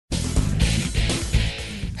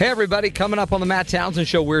Hey, everybody, coming up on the Matt Townsend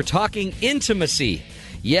Show, we're talking intimacy.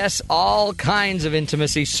 Yes, all kinds of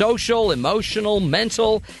intimacy, social, emotional,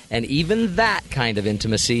 mental, and even that kind of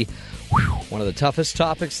intimacy. One of the toughest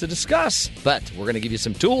topics to discuss, but we're going to give you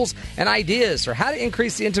some tools and ideas for how to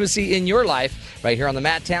increase the intimacy in your life right here on the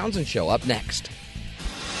Matt Townsend Show. Up next.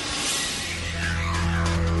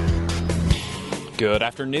 Good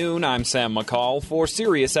afternoon, I'm Sam McCall for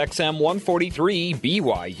Sirius XM 143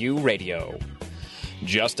 BYU Radio.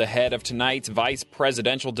 Just ahead of tonight's vice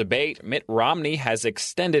presidential debate, Mitt Romney has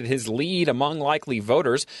extended his lead among likely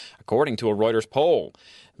voters, according to a Reuters poll.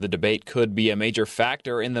 The debate could be a major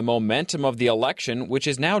factor in the momentum of the election, which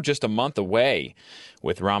is now just a month away.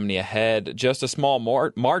 With Romney ahead just a small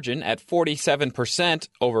margin at 47%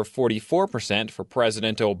 over 44% for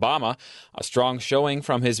President Obama, a strong showing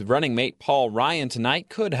from his running mate Paul Ryan tonight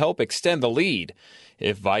could help extend the lead.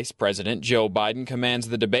 If Vice President Joe Biden commands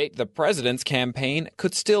the debate, the president's campaign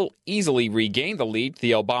could still easily regain the lead the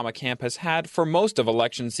Obama camp has had for most of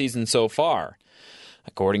election season so far.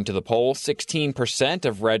 According to the poll, 16%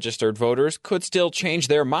 of registered voters could still change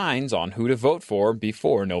their minds on who to vote for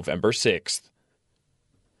before November 6th.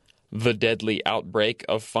 The deadly outbreak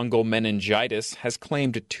of fungal meningitis has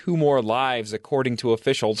claimed 2 more lives, according to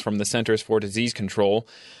officials from the Centers for Disease Control.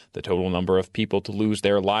 The total number of people to lose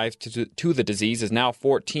their lives to the disease is now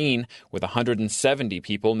 14, with 170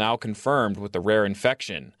 people now confirmed with the rare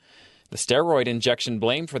infection. The steroid injection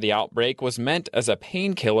blamed for the outbreak was meant as a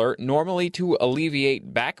painkiller, normally to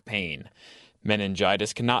alleviate back pain.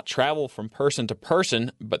 Meningitis cannot travel from person to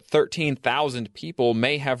person, but 13,000 people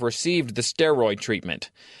may have received the steroid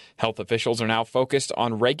treatment. Health officials are now focused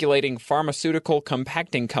on regulating pharmaceutical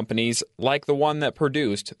compacting companies like the one that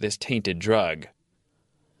produced this tainted drug.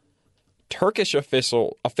 Turkish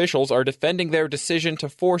officials are defending their decision to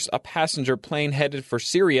force a passenger plane headed for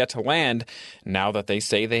Syria to land now that they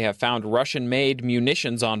say they have found Russian-made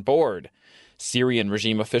munitions on board. Syrian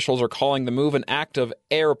regime officials are calling the move an act of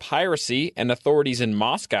air piracy, and authorities in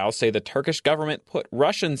Moscow say the Turkish government put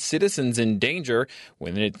Russian citizens in danger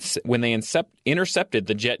when they intercepted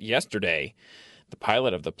the jet yesterday. The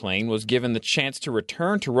pilot of the plane was given the chance to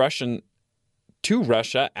return to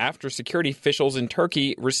Russia after security officials in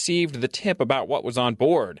Turkey received the tip about what was on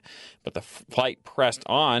board. But the flight pressed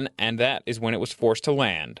on, and that is when it was forced to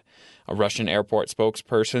land. A Russian airport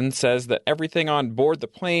spokesperson says that everything on board the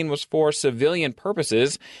plane was for civilian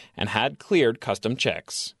purposes and had cleared custom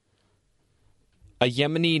checks. A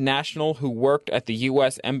Yemeni national who worked at the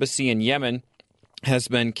U.S. Embassy in Yemen has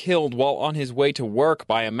been killed while on his way to work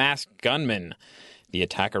by a masked gunman. The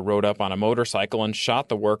attacker rode up on a motorcycle and shot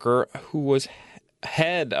the worker, who was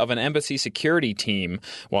head of an embassy security team,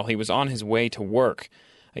 while he was on his way to work.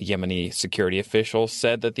 A Yemeni security official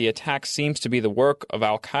said that the attack seems to be the work of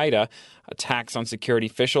al-Qaeda. Attacks on security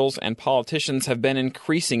officials and politicians have been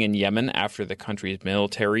increasing in Yemen after the country's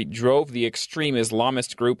military drove the extreme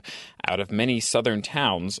Islamist group out of many southern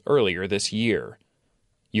towns earlier this year.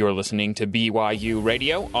 You're listening to BYU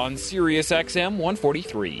Radio on Sirius XM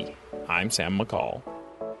 143. I'm Sam McCall.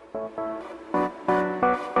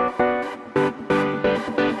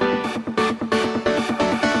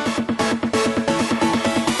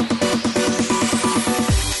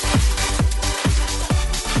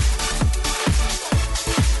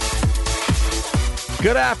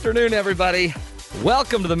 Good afternoon, everybody.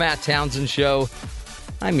 Welcome to the Matt Townsend Show.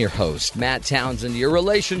 I'm your host, Matt Townsend, your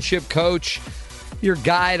relationship coach, your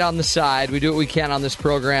guide on the side. We do what we can on this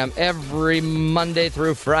program every Monday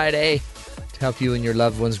through Friday to help you and your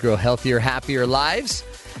loved ones grow healthier, happier lives.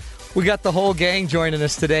 We got the whole gang joining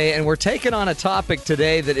us today, and we're taking on a topic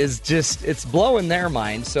today that is just, it's blowing their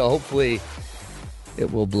mind, so hopefully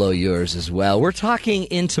it will blow yours as well. We're talking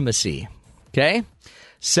intimacy, okay?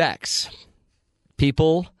 Sex.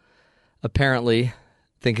 People apparently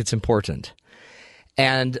think it's important.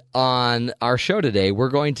 And on our show today, we're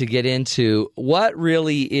going to get into what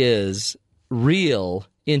really is real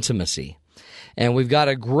intimacy. And we've got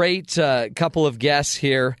a great couple of guests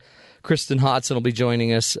here. Kristen Hodson will be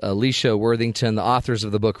joining us, Alicia Worthington, the authors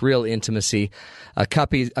of the book Real Intimacy, a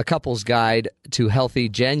couple's guide to healthy,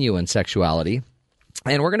 genuine sexuality.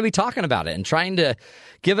 And we're going to be talking about it and trying to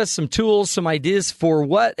give us some tools, some ideas for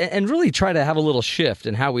what, and really try to have a little shift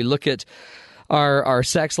in how we look at our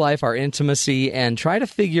sex life, our intimacy, and try to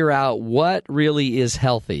figure out what really is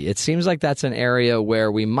healthy. It seems like that's an area where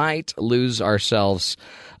we might lose ourselves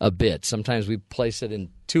a bit. Sometimes we place it in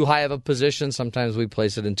too high of a position. Sometimes we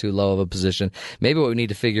place it in too low of a position. Maybe what we need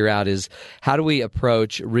to figure out is how do we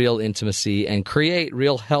approach real intimacy and create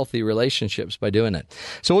real healthy relationships by doing it.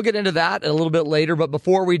 So we'll get into that a little bit later. But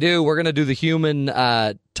before we do, we're going to do the human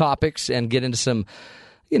topics and get into some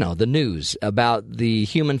the news about the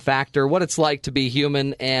human factor, what it's like to be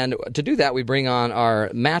human. And to do that, we bring on our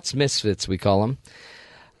Matt's Misfits, we call them.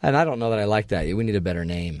 And I don't know that I like that. We need a better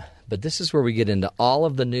name. But this is where we get into all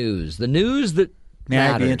of the news that May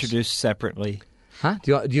matters. I be introduced separately? Huh?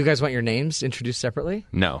 Do you guys want your names introduced separately?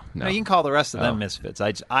 No. No, you can call the rest of them Misfits.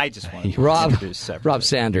 I just want to Rob, introduced separately. Rob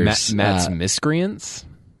Sanders. Matt's Miscreants?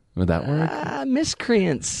 Would that work?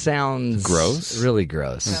 Miscreant sounds Gross? Really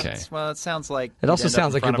gross. Okay. Well, it sounds like It also you'd end up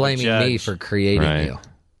sounds in like you're front of a blaming me judge. for creating Right. you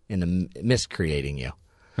and miscreating you.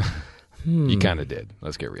 You kind of did.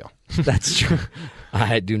 Let's get real. That's true.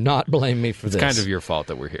 I do not blame me for It's this. kind of your fault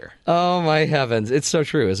that we're here. Oh, my heavens. It's so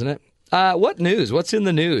true, isn't it? What news? What's in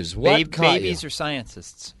the news? What caught Babies you? are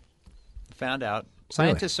scientists. Found out.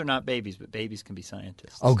 Scientists are not babies, but babies can be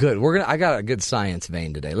scientists. Oh, good. I got a good science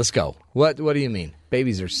vein today. Let's go. What do you mean?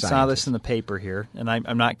 Babies are scientists. Saw this in the paper here, and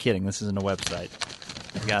I'm not kidding. This isn't a website.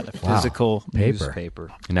 I've got a Wow. physical Paper.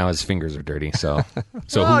 newspaper. And now his fingers are dirty. So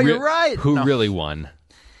Oh, who you're right. Who No. really won?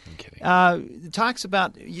 I'm kidding. It talks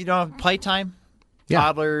about playtime, Yeah.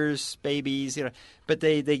 toddlers, babies, but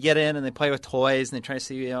they get in and they play with toys and they try to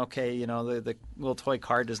see, the little toy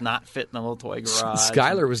car does not fit in the little toy garage.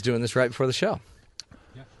 Skylar was doing this right before the show.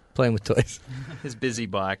 Playing with toys. His busy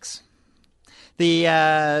box.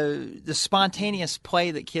 The spontaneous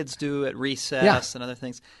play that kids do at recess Yeah. and other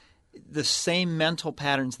things, the same mental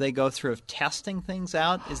patterns they go through of testing things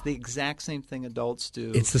out is the exact same thing adults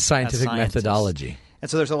do. It's the as scientific scientists. methodology. And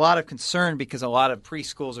so there's a lot of concern because a lot of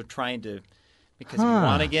preschools are trying to, because if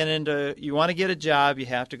you want to get a job, you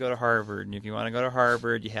have to go to Harvard, and if you want to go to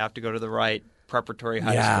Harvard, you have to go to the right preparatory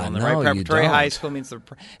high Yeah, school, and the no, right you preparatory high don't. school means and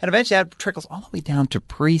eventually that trickles all the way down to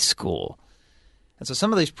preschool. And so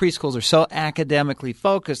some of these preschools are so academically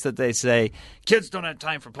focused that they say kids don't have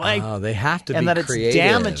time for play. Oh, they have to and be that it's creative.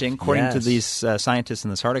 damaging, according to Yes. these scientists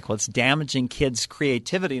in this article, it's damaging kids'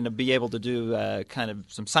 creativity and to be able to do kind of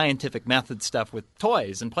some scientific method stuff with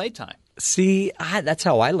toys and playtime. See, that's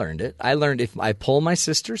how I learned it. I learned if I pull my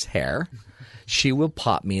sister's hair, she will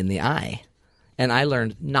pop me in the eye. And I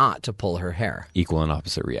learned not to pull her hair. Equal and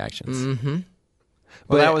opposite reactions. Mm-hmm.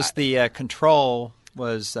 Well, that was the control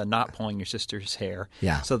was not pulling your sister's hair.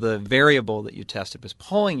 Yeah. So the variable that you tested was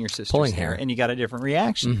pulling your sister's hair. and you got a different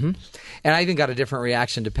reaction. Mm-hmm. And I even got a different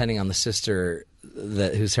reaction depending on the sister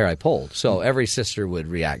whose hair I pulled. So every sister would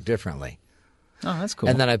react differently. Oh, that's cool.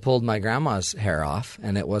 And then I pulled my grandma's hair off,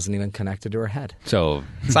 and it wasn't even connected to her head. So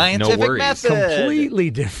Scientific no worries. method. Completely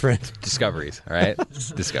different. Discoveries, all right?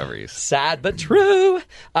 Discoveries. Sad but true.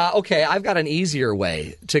 Okay, I've got an easier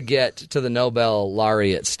way to get to the Nobel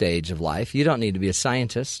laureate stage of life. You don't need to be a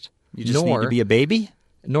scientist. You just need to be a baby?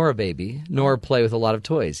 Nor a baby, nor play with a lot of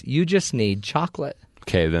toys. You just need chocolate.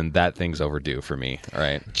 Okay, then that thing's overdue for me, all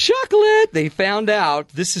right? Chocolate! They found out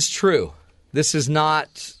this is true. This is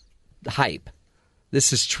not hype.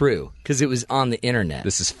 This is true because it was on the internet.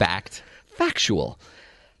 This is fact. Factual.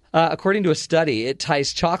 According to a study, it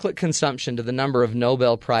ties chocolate consumption to the number of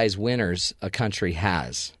Nobel Prize winners a country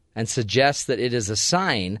has and suggests that it is a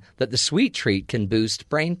sign that the sweet treat can boost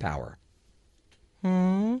brain power.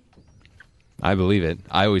 I believe it.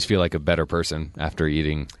 I always feel like a better person after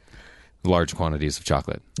eating large quantities of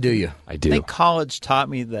chocolate. Do you? I I do. think college taught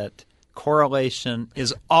me that correlation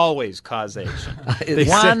is always causation. They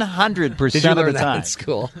said- 100% Did you of learn the that time. in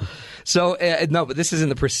school? So, no, but this is in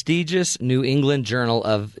the prestigious New England Journal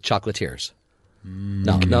of Chocolatiers.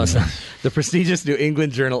 No, it's not. The prestigious New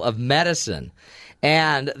England Journal of Medicine.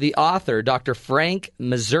 And the author, Dr. Frank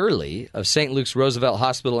Mazzurli of St. Luke's Roosevelt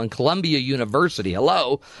Hospital and Columbia University,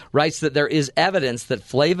 writes that there is evidence that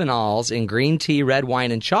flavonols in green tea, red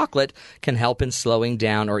wine, and chocolate can help in slowing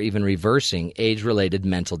down or even reversing age-related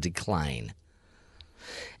mental decline.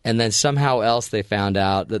 And then somehow else they found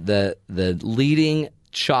out that the leading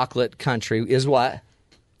chocolate country is what?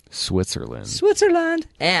 Switzerland. Switzerland.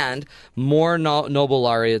 And more Nobel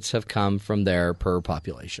laureates have come from there per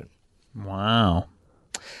population. Wow.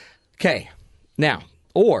 Okay. Now,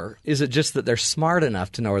 or is it just that they're smart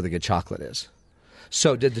enough to know where the good chocolate is?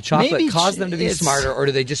 So did the chocolate Maybe cause them to be it's- smarter, or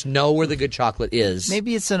do they just know where the good chocolate is?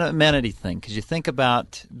 Maybe it's an amenity thing because you think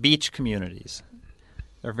about beach communities.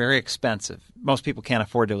 They're very expensive. Most people can't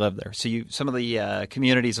afford to live there. So some of the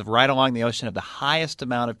communities of right along the ocean have the highest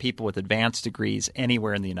amount of people with advanced degrees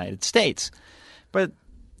anywhere in the United States. But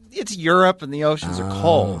it's Europe and the oceans are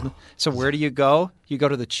cold. So where do you go? You go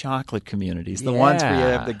to the chocolate communities, the ones where you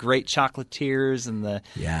have the great chocolatiers and the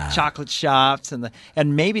chocolate shops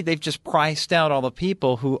and maybe they've just priced out all the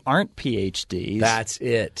people who aren't PhDs. That's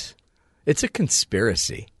it. It's a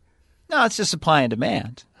conspiracy. No, it's just supply and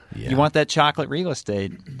demand. Yeah. You want that chocolate real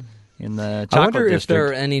estate. in the chocolate I wonder if district. there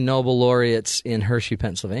are any Nobel laureates in Hershey,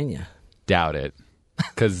 Pennsylvania. Doubt it,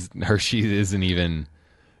 because Hershey isn't even.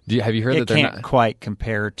 Have you heard it that they're can't not? quite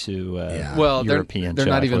compare to Well, European they're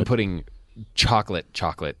not even chocolate. putting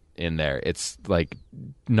chocolate in there. It's like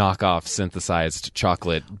knockoff synthesized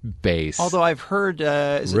chocolate base. Although I've heard,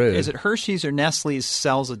 is Rude. it Hershey's or Nestle's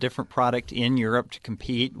sells a different product in Europe to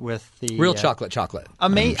compete with the Real chocolate.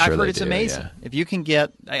 I'm sure I've heard they it's do, amazing. yeah. If you can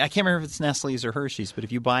get, I can't remember if it's Nestle's or Hershey's, but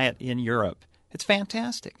if you buy it in Europe, it's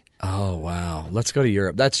fantastic. Oh, wow. Let's go to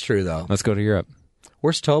Europe. That's true, though. Let's go to Europe.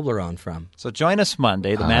 Where's Toblerone from? So join us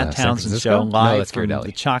Monday, the Matt San Townsend Francisco? Show, No, live that's from Ghirardelli.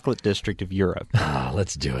 the chocolate district of Europe. Ah,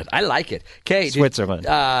 let's do it. I like it. Okay, Switzerland.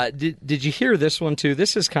 Did you hear this one, too?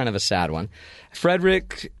 This is kind of a sad one.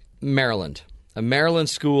 Frederick, Maryland. A Maryland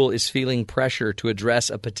school is feeling pressure to address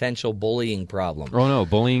a potential bullying problem. Oh no,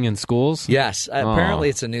 bullying in schools? Yes, apparently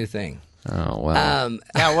it's a new thing. Oh well.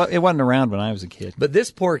 Yeah, well, it wasn't around when I was a kid. But this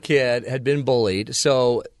poor kid had been bullied,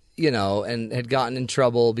 so, and had gotten in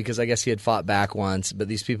trouble because I guess he had fought back once, but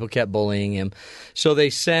these people kept bullying him. So they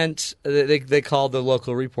called the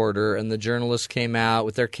local reporter, and the journalists came out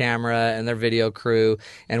with their camera and their video crew,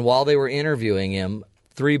 and while they were interviewing him,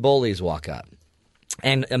 3 bullies walk up.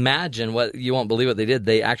 And imagine you won't believe what they did.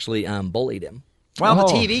 They actually bullied him. Well,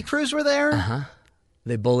 the TV crews were there?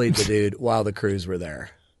 They bullied the dude while the crews were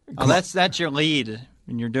there. Oh, that's your lead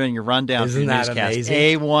when you're doing your rundown. Isn't for your that newscast.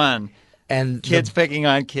 amazing? A1. And Kids picking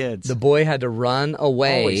on kids. the boy had to run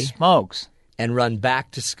away. Holy smokes. And run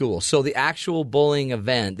back to school. So the actual bullying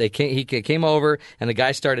event, he came over, and the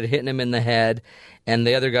guy started hitting him in the head, and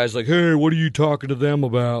the other guy's like, "Hey, what are you talking to them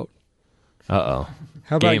about? Uh-oh.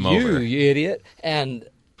 How about Game you, over. you idiot?" And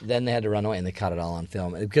then they had to run away, and they caught it all on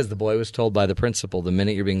film because the boy was told by the principal, "The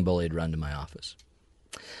minute you're being bullied, run to my office."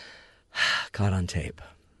 Caught on tape.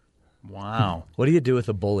 Wow. What do you do with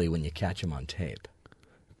a bully when you catch him on tape?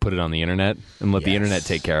 Put it on the internet and let the Yes. internet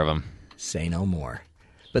take care of him. Say no more.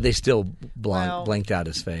 But they still blanked out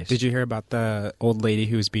his face. Did you hear about the old lady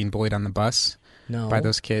who was being bullied on the bus No. by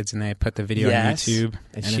those kids, and they put the video Yes. on YouTube,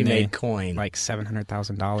 And then she they- made coin. like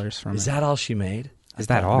 $700,000 from Is it. that all she made? Is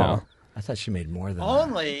that all? No. I thought she made more than that.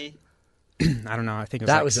 Only. I don't know. I think it was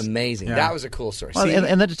That like was amazing. Yeah. That was a cool story. Well, See,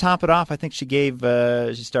 and then to top it off, I think she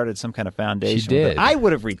started some kind of foundation. She did. I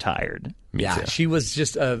would have retired. Me yeah, too. she was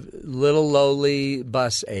just a little lowly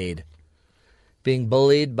bus aide being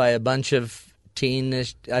bullied by a bunch of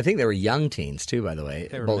teenish. I think they were young teens too, by the way.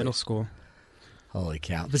 They were Bullied. middle school. Holy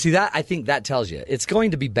cow! But see, I think that tells you it's going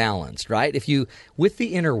to be balanced, right? With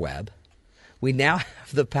the interweb, we now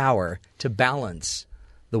have the power to balance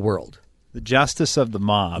the world. The justice of the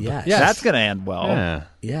mob. Yes. That's going to end well. Yeah.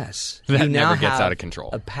 Yes, That you now never gets have out of control.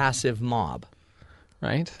 A passive mob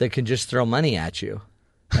Right? that can just throw money at you,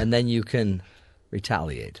 and then you can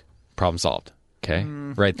retaliate. Problem solved. Okay?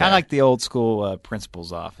 Right there. I like the old school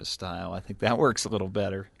principal's office style. I think that works a little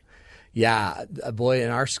better. Yeah, a boy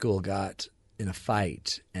in our school got in a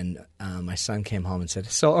fight, and my son came home and said,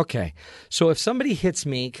 so if somebody hits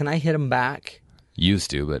me, can I hit him back?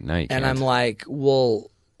 Used to, but now you can't. And I'm like, well,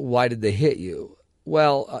 why did they hit you?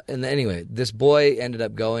 Well, and anyway, this boy ended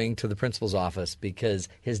up going to the principal's office because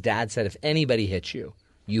his dad said if anybody hits you,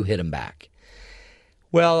 you hit him back.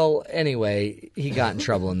 Well, anyway, he got in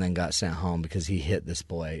trouble and then got sent home because he hit this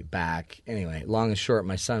boy back. Anyway, long and short,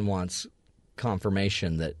 my son wants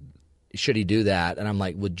confirmation that should he do that? And I'm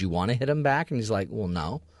like, would you want to hit him back? And he's like, well,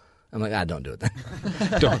 no. I'm like, don't do it then.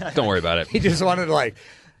 don't worry about it. He just wanted to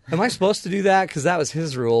am I supposed to do that? Because that was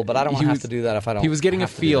his rule, but I don't want to have to do that if I don't. He was getting a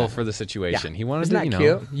have to do feel that. for the situation. Yeah. He wanted Isn't to, that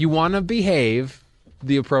cute? you want to behave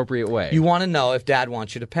the appropriate way. You want to know if Dad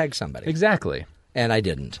wants you to peg somebody. Exactly. And I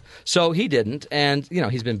didn't. So he didn't, and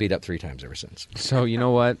he's been beat up 3 times ever since. So you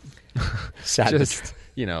know what? Sad but Just,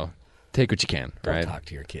 true. take what you can, Don't right? talk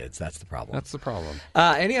to your kids. That's the problem. That's the problem.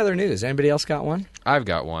 Any other news? Anybody else got one? I've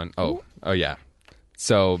got one. Oh yeah.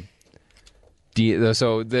 So there's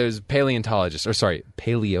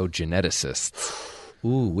paleogeneticists.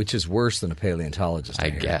 Ooh, which is worse than a paleontologist? I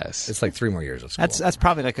hear. guess. It's like 3 more years of school. That's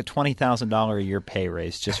probably like a $20,000 a year pay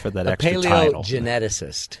raise just for that a extra title.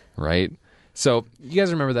 paleogeneticist. Right? So you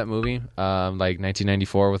guys remember that movie, like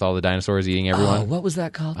 1994, with all the dinosaurs eating everyone? Oh, what was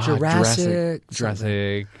that called? Jurassic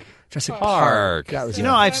Jurassic Park. Park. That was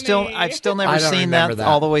I've still never I don't seen remember that.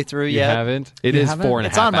 all the way through You yet. haven't? It You is haven't? 4.5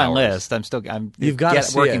 It's on my hours. list. You've got to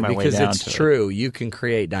see working it my way because down it's to it. true. You can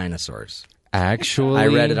create dinosaurs. Actually, I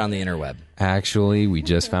read it on the interweb. Actually, we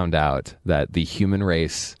just found out that the human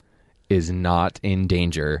race is not in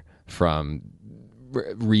danger from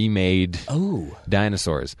remade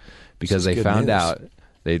dinosaurs because This is they good found news. out.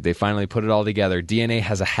 They finally put it all together. DNA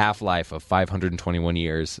has a half-life of 521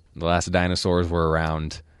 years. The last dinosaurs were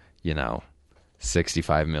around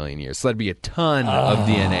 65 million years. So that'd be a ton of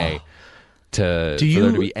DNA for there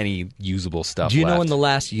to be any usable stuff Do you know left. when the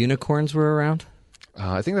last unicorns were around?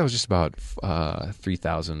 I think that was just about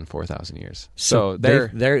 3,000, 4,000 years. So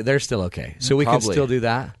they're still okay. So we can Probably. still do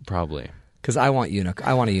that? Probably. Because I want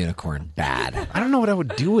a unicorn bad. I don't know what I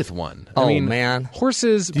would do with one. Oh, I mean, man.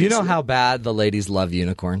 horses. Do you know how bad the ladies love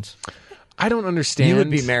unicorns? I don't understand. You would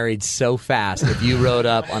be married so fast if you rode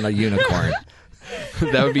up on a unicorn.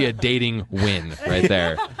 That would be a dating win right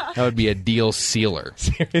there. That would be a deal sealer.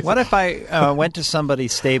 What if I went to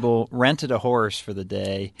somebody's stable, rented a horse for the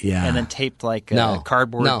day, Yeah. and then taped like a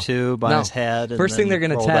cardboard tube on his head? And First thing then they're going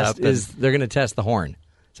to rolled test up is they're going to test the horn.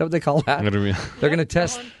 Is that what they call that? What do you mean? They're going to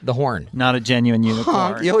test the horn. not a genuine Honk.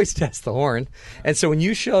 unicorn. You always test the horn. And so when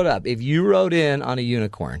you showed up, if you rode in on a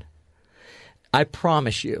unicorn, I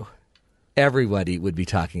promise you, everybody would be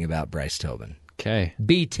talking about Bryce Tobin. Okay.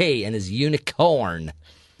 BT and his unicorn.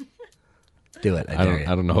 Do it. I dare you.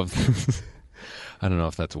 I don't know if I don't know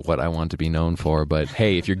if that's what I want to be known for, but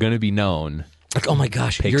hey, if you're going to be known, Like, oh my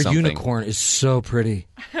gosh, Pick your something. unicorn is so pretty.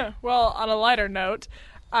 Well, on a lighter note,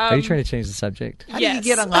 Are you trying to change the subject? How do you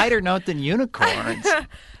get a lighter note than unicorns?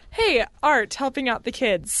 hey, art, helping out the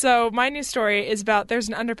kids. So my new story is about there's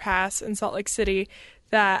an underpass in Salt Lake City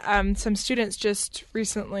that some students just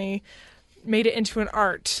recently made it into an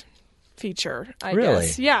art feature, I Really?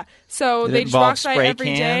 guess. Yeah. So Did they it just walk involve by spray every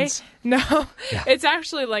day. cans? No, it's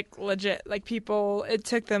actually like legit. Like people, it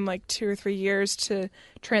took them like 2 or 3 years to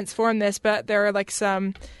transform this, but there are like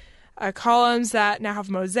some columns that now have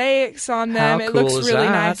mosaics on them. How It cool looks is really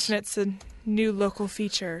that? nice, and it's a new local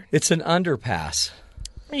feature. It's an underpass.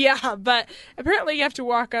 Yeah, but apparently you have to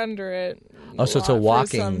walk under it. Oh, so it's a lot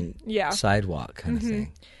for walking yeah. sidewalk kind of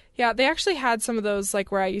thing. Yeah, they actually had some of those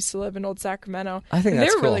like where I used to live in Old Sacramento. I think and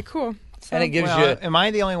that's they were cool. really cool. So, And it gives Well, you... am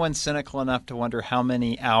I the only one cynical enough to wonder how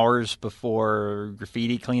many hours before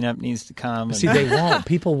graffiti cleanup needs to come? See, they won't.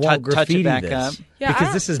 People won't Touch it graffiti back this. up. Yeah, because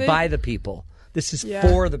I this is don't by think- the people. This is Yeah.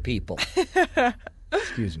 for the people.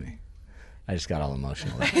 Excuse me. I just got all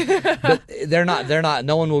emotional. But they're not.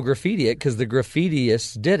 No one will graffiti it because the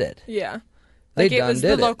graffitiists did it. yeah, They like it done was did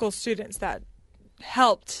the it. local students that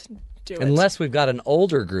helped do it. Unless we've got an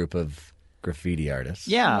older group of graffiti artists.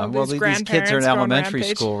 Yeah, Well, well, these these kids are grandparents in go on elementary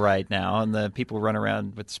rampage. school right now, and the people who run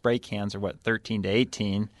around with spray cans are, 13 to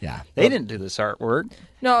 18? Yeah. They didn't do this artwork.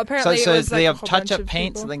 No, apparently So it was they like a have whole bunch touch-up of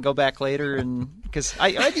paints people. and then go back later and because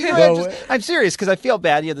Well, I'm serious because I feel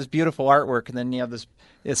bad. You have this beautiful artwork and then you have this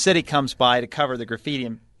the city comes by to cover the graffiti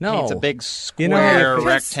and No. paints a big You know, square because-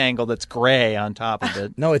 rectangle that's gray on top of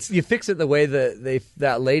it. No, it's you fix it the way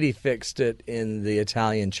that lady fixed it in the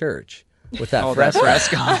Italian church with that Oh, that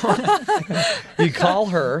fresco. fresco. You call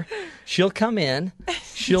her, she'll come in,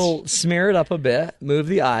 she'll smear it up a bit, move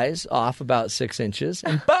the eyes off about 6 inches,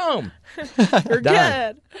 and boom, You're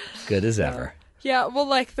done. good. Good as ever. Yeah, well,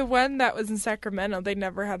 like the one that was in Sacramento, they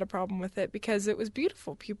never had a problem with it because it was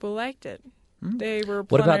beautiful. People liked it. They were.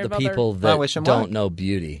 What about plenty the of other- people Well, that wish 'em don't luck. know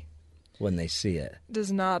beauty when they see it?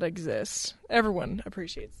 Does not exist. Everyone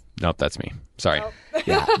appreciates. nope, that's me. Sorry.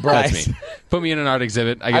 Yeah, That's Bryce. me. Put me in an art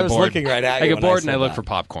exhibit. I get was bored. looking right at I you get when I bored and I said look that. for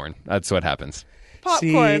popcorn. That's what happens.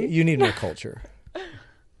 See, Popcorn. you need more culture.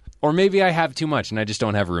 Or maybe I have too much and I just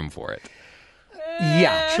don't have room for it.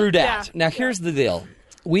 Yeah, true that. yeah. Now here's the deal: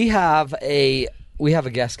 we have a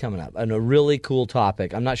guest coming up on a really cool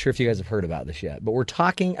topic. I'm not sure if you guys have heard about this yet, but we're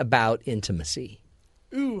talking about intimacy.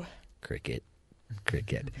 Ooh. Cricket.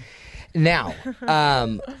 Now,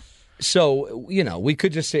 so we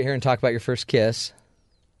could just sit here and talk about your first kiss,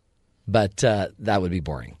 but that would be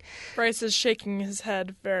boring. Bryce is shaking his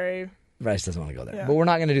head very. Bryce doesn't want to go there, Yeah. but we're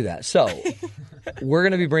not going to do that. So we're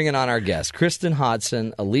going to be bringing on our guests, Kristen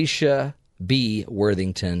Hodson, Alicia B.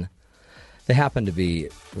 Worthington. They happen to be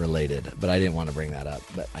related, but I didn't want to bring that up,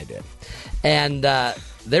 but I did. And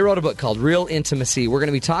they wrote a book called Real Intimacy. We're going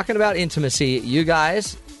to be talking about intimacy. You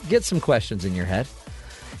guys get some questions in your head,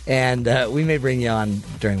 and we may bring you on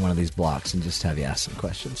during one of these blocks and just have you ask some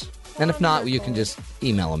questions. And if not, you can just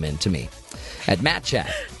email them in to me at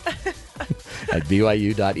mattchat at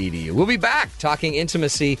byu.edu. We'll be back talking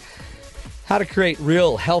intimacy, how to create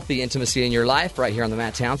real healthy intimacy in your life right here on the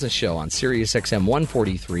Matt Townsend Show on Sirius XM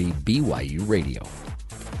 143 BYU Radio.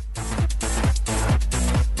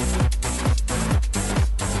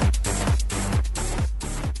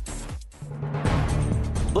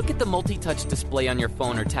 Look at the multi-touch display on your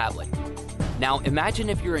phone or tablet. Now imagine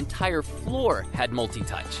if your entire floor had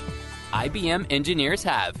multi-touch. IBM engineers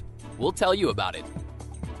have. We'll tell you about it.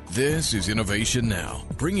 This is Innovation Now,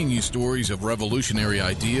 bringing you stories of revolutionary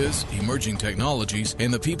ideas, emerging technologies,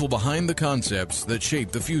 and the people behind the concepts that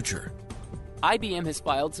shape the future. IBM has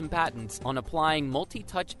filed some patents on applying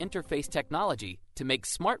multi-touch interface technology to make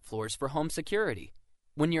smart floors for home security.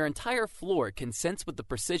 When your entire floor can sense with the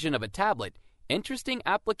precision of a tablet, interesting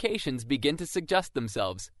applications begin to suggest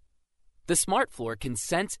themselves. The smart floor can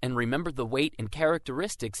sense and remember the weight and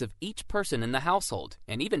characteristics of each person in the household,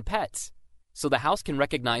 and even pets. So the house can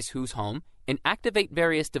recognize who's home and activate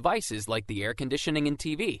various devices like the air conditioning and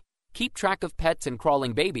TV, keep track of pets and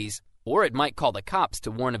crawling babies, or it might call the cops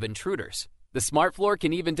to warn of intruders. The smart floor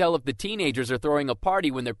can even tell if the teenagers are throwing a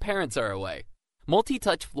party when their parents are away.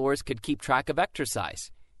 Multi-touch floors could keep track of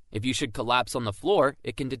exercise. If you should collapse on the floor,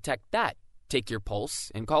 it can detect that, take your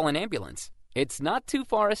pulse, and call an ambulance. It's not too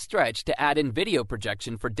far a stretch to add in video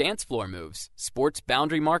projection for dance floor moves, sports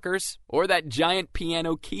boundary markers, or that giant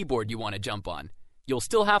piano keyboard you want to jump on. You'll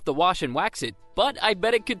still have to wash and wax it, but I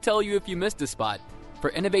bet it could tell you if you missed a spot. For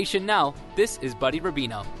Innovation Now, this is Buddy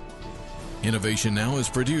Rubino. Innovation Now is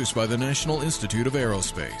produced by the National Institute of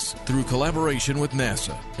Aerospace through collaboration with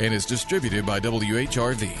NASA and is distributed by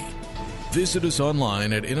WHRV. Visit us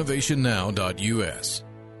online at innovationnow.us.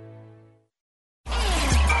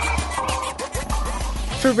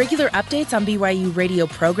 For regular updates on BYU Radio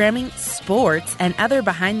programming, sports, and other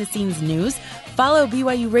behind-the-scenes news, follow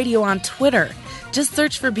BYU Radio on Twitter. Just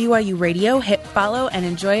search for BYU Radio, hit follow, and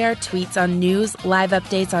enjoy our tweets on news, live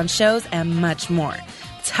updates on shows, and much more.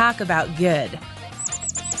 Talk about good.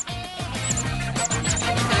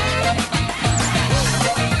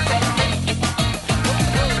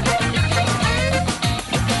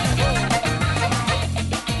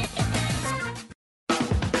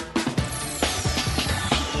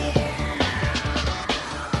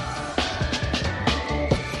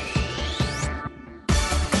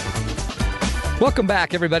 Welcome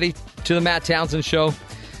back, everybody, to the Matt Townsend Show.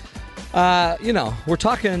 We're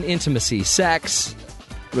talking intimacy, sex,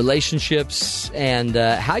 relationships, and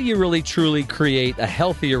how you really truly create a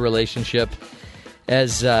healthier relationship.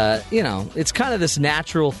 As, it's kind of this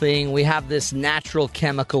natural thing. We have this natural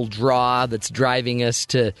chemical draw that's driving us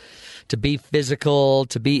to be physical,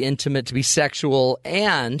 to be intimate, to be sexual,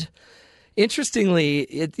 and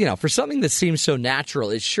interestingly, for something that seems so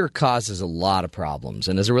natural, it sure causes a lot of problems.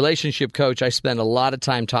 And as a relationship coach, I spend a lot of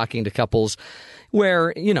time talking to couples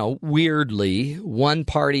where, weirdly, one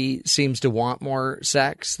party seems to want more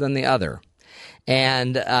sex than the other.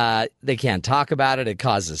 And they can't talk about it. It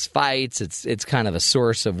causes fights. It's kind of a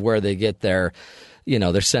source of where they get their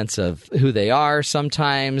sense of who they are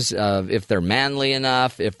sometimes, if they're manly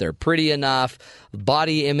enough, if they're pretty enough.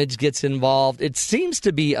 Body image gets involved. It seems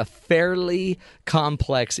to be a fairly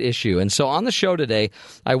complex issue. And so on the show today,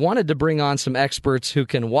 I wanted to bring on some experts who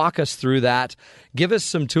can walk us through that, give us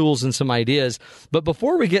some tools and some ideas. But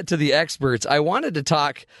before we get to the experts, I wanted to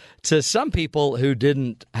talk to some people who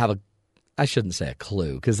didn't have I shouldn't say a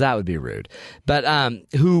clue, because that would be rude, but I'm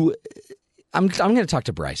going to talk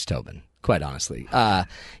to Bryce Tobin. Quite honestly,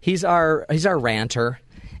 he's our ranter,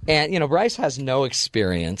 and Bryce has no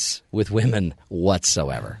experience with women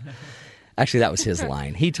whatsoever. Actually, that was his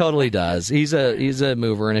line. He totally does. He's a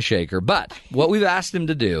mover and a shaker. But what we've asked him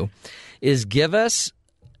to do is give us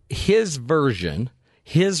his version,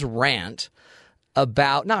 his rant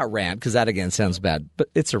about not rant because that again sounds bad, but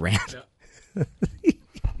it's a rant. Yeah.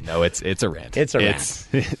 No, it's a rant. It's a rant.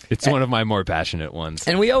 It's one of my more passionate ones.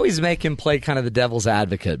 And we always make him play kind of the devil's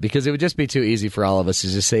advocate because it would just be too easy for all of us to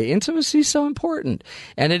just say intimacy is so important.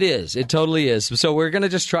 And it is. It totally is. So we're going to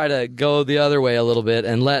just try to go the other way a little bit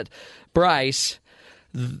and let Bryce,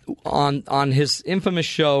 on his infamous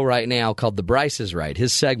show right now called The Bryce is Right,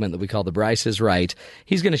 his segment that we call The Bryce is Right,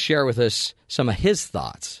 he's going to share with us some of his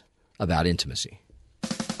thoughts about intimacy.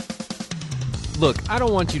 Look, I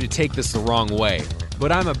don't want you to take this the wrong way,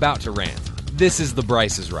 but I'm about to rant. This is The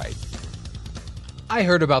Bryce is Right. I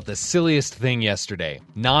heard about the silliest thing yesterday.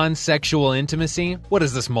 Non-sexual intimacy? What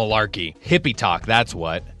is this malarkey? Hippie talk, that's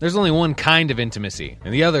what. There's only one kind of intimacy,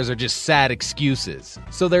 and the others are just sad excuses.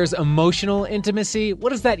 So there's emotional intimacy?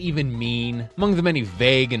 What does that even mean? Among the many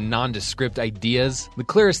vague and nondescript ideas, the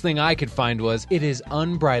clearest thing I could find was, it is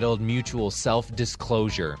unbridled mutual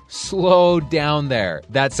self-disclosure. Slow down there.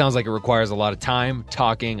 That sounds like it requires a lot of time,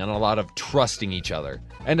 talking, and a lot of trusting each other.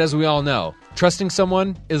 And as we all know, trusting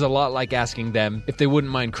someone is a lot like asking them if they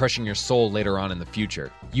wouldn't mind crushing your soul later on in the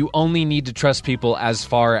future. You only need to trust people as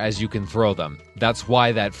far as you can throw them. That's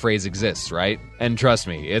why that phrase exists, right? And trust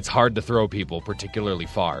me, it's hard to throw people particularly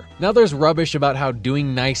far. Now there's rubbish about how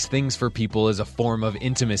doing nice things for people is a form of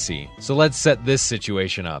intimacy. So let's set this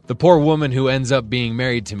situation up. The poor woman who ends up being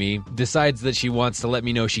married to me decides that she wants to let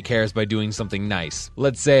me know she cares by doing something nice.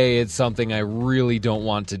 Let's say it's something I really don't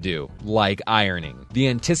want to do, like ironing. The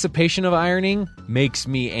anticipation of ironing ironing makes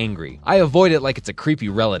me angry. I avoid it like it's a creepy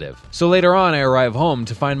relative. So later on, I arrive home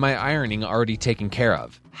to find my ironing already taken care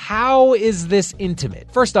of. How is this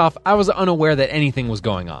intimate? First off, I was unaware that anything was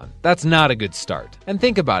going on. That's not a good start. And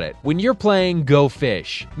think about it. When you're playing Go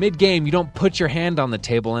Fish, mid-game you don't put your hand on the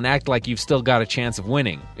table and act like you've still got a chance of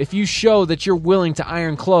winning. If you show that you're willing to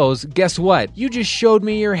iron clothes, guess what? You just showed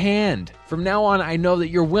me your hand. From now on, I know that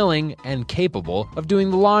you're willing and capable of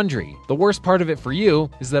doing the laundry. The worst part of it for you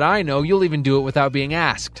is that I know you'll even do it without being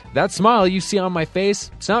asked. That smile you see on my face,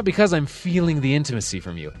 it's not because I'm feeling the intimacy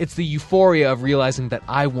from you. It's the euphoria of realizing that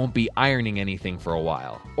I won't be ironing anything for a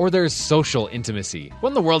while. Or there's social intimacy. What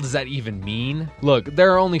in the world does that even mean? Look,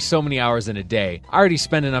 there are only so many hours in a day. I already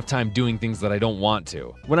spend enough time doing things that I don't want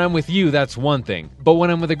to. When I'm with you, that's one thing. But when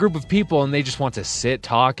I'm with a group of people and they just want to sit,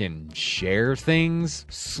 talk, and share things,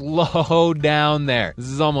 slow down there. This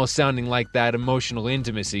is almost sounding like that emotional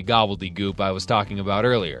intimacy gobbledygook I was talking about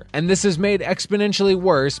earlier. And this is made exponentially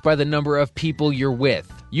worse by the number of people you're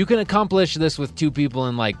with. You can accomplish this with 2 people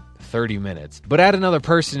in like 30 minutes. But add another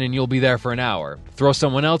person and you'll be there for an hour. Throw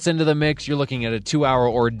someone else into the mix, you're looking at a 2-hour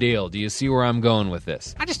ordeal. Do you see where I'm going with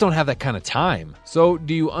this? I just don't have that kind of time. So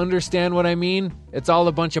do you understand what I mean? It's all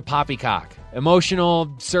a bunch of poppycock.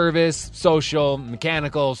 Emotional, service, social,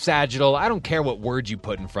 mechanical, sagittal, I don't care what word you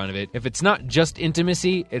put in front of it. If it's not just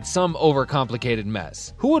intimacy, it's some overcomplicated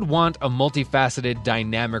mess. Who would want a multifaceted,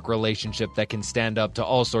 dynamic relationship that can stand up to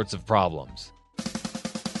all sorts of problems?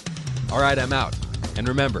 All right, I'm out. And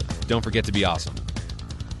remember, don't forget to be awesome.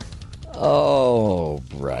 Oh,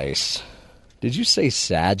 Bryce. Did you say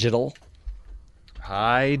sagittal?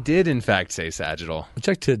 I did, in fact, say sagittal. Would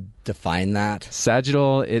you like to define that?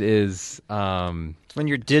 Sagittal, it is... When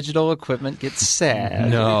your digital equipment gets sad.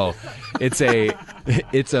 No, it's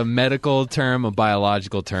a medical term, a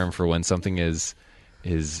biological term for when something is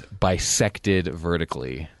bisected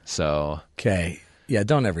vertically. So... Okay. Yeah,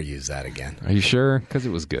 don't ever use that again. Are you sure? Because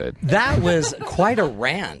it was good. That was quite a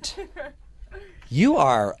rant. You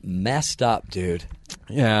are messed up, dude.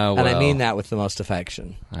 Yeah, well, and I mean that with the most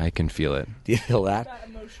affection. I can feel it. Do you feel that?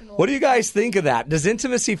 What do you guys think of that? Does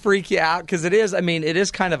intimacy freak you out? Because it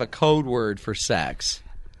is kind of a code word for sex.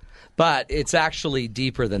 But it's actually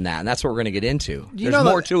deeper than that, and that's what we're going to get into. There's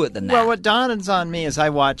more to it than that. Well, what dawns on me is I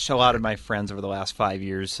watch a lot of my friends over the last 5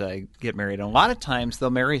 years get married. And a lot of times they'll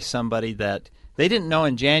marry somebody that they didn't know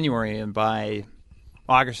in January, and by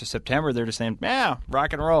August or September, they're just saying, yeah,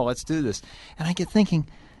 rock and roll, let's do this. And I get thinking,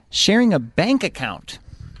 sharing a bank account.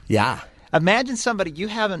 Yeah. Imagine somebody you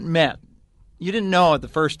haven't met, you didn't know at the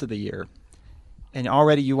first of the year, and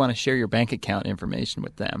already you want to share your bank account information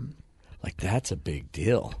with them. Like, that's a big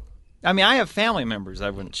deal. I mean, I have family members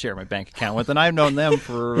I wouldn't share my bank account with, and I've known them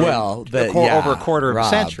for over a quarter of a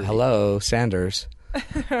century. Hello, Sanders.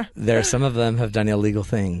 Some of them have done illegal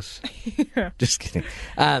things. Just kidding.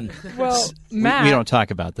 Well, Matt, we don't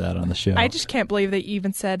talk about that on the show. I just can't believe that you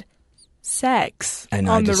even said sex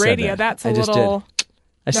on the radio. That's a little...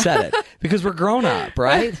 I said it because we're grown up,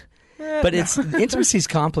 right? But intimacy's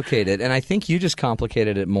complicated, and I think you just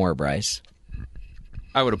complicated it more, Bryce.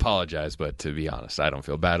 I would apologize, but to be honest, I don't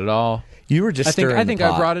feel bad at all. You were just I think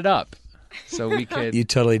I brought it up. So we could. You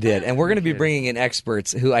totally did. And we're going to be bringing in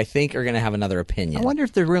experts who I think are going to have another opinion. I wonder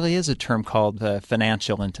if there really is a term called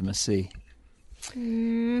financial intimacy.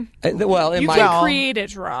 Well, you can create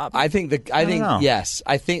it, Rob. I think yes.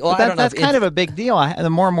 I think. Well, I don't know. That's kind of a big deal. The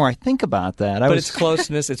more and more I think about that, it's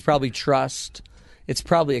closeness. It's probably trust. It's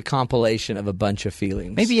probably a compilation of a bunch of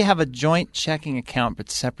feelings. Maybe you have a joint checking account but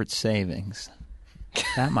separate savings.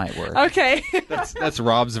 That might work. Okay. That's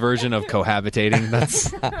Rob's version of cohabitating.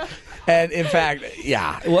 That's. And in fact,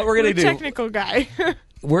 yeah, what we're going to do... Technical guy.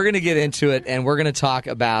 We're going to get into it, and we're going to talk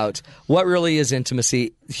about what really is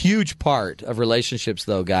intimacy. Huge part of relationships,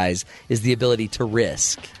 though, guys, is the ability to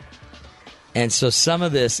risk. And so some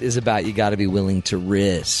of this is about you got to be willing to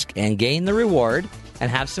risk and gain the reward and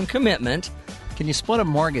have some commitment. Can you split a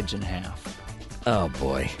mortgage in half? Oh,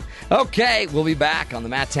 boy. Okay, we'll be back on the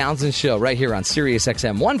Matt Townsend Show right here on Sirius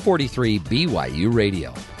XM 143 BYU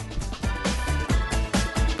Radio.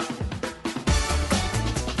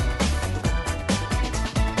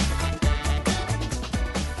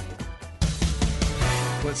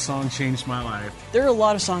 What song changed my life? There are a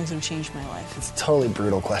lot of songs that have changed my life. It's a totally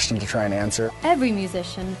brutal question to try and answer. Every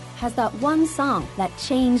musician has that one song that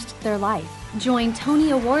changed their life. Join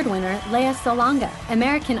Tony Award winner Lea Salonga,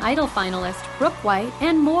 American Idol finalist Brooke White,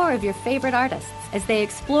 and more of your favorite artists as they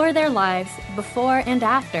explore their lives before and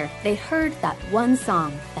after they heard that one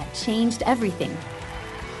song that changed everything.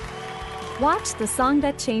 Watch The Song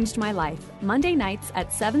That Changed My Life, Monday nights at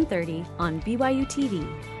 7:30 on BYU TV.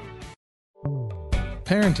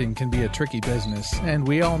 Parenting can be a tricky business, and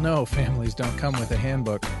we all know families don't come with a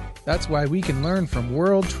handbook. That's why we can learn from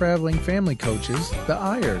world-traveling family coaches, the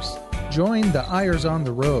Ayers. Join the Ayers on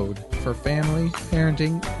the road for family,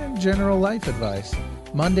 parenting, and general life advice.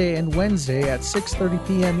 Monday and Wednesday at 6:30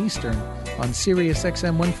 p.m. Eastern on Sirius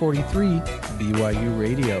XM 143 BYU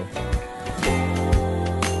Radio.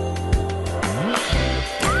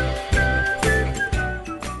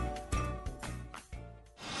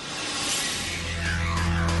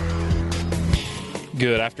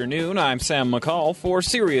 Good afternoon, I'm Sam McCall for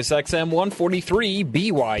Sirius XM 143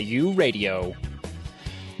 BYU Radio.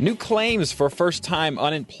 New claims for first-time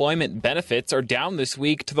unemployment benefits are down this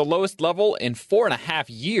week to the lowest level in 4.5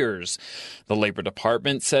 years. The Labor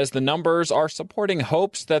Department says the numbers are supporting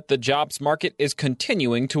hopes that the jobs market is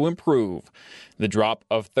continuing to improve. The drop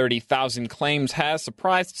of 30,000 claims has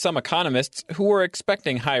surprised some economists who were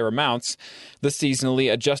expecting higher amounts. The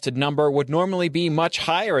seasonally adjusted number would normally be much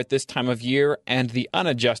higher at this time of year, and the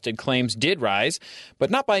unadjusted claims did rise, but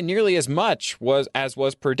not by nearly as much as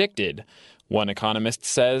was predicted. One economist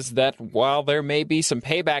says that while there may be some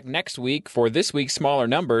payback next week for this week's smaller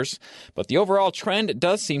numbers, but the overall trend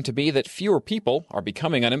does seem to be that fewer people are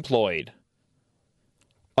becoming unemployed.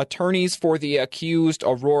 Attorneys for the accused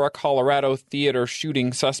Aurora, Colorado theater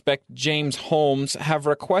shooting suspect James Holmes have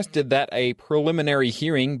requested that a preliminary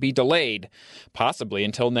hearing be delayed, possibly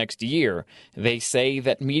until next year. They say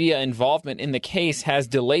that media involvement in the case has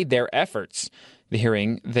delayed their efforts. The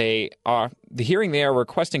hearing they are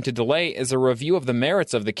requesting to delay is a review of the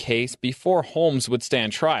merits of the case before Holmes would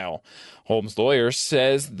stand trial. Holmes' lawyer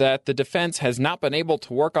says that the defense has not been able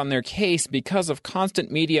to work on their case because of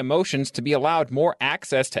constant media motions to be allowed more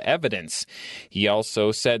access to evidence. He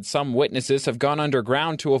also said some witnesses have gone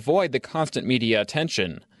underground to avoid the constant media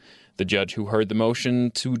attention. The judge who heard the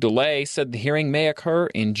motion to delay said the hearing may occur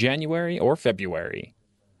in January or February.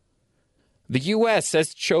 The U.S.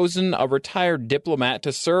 has chosen a retired diplomat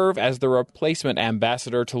to serve as the replacement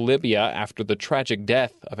ambassador to Libya after the tragic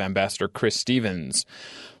death of Ambassador Chris Stevens.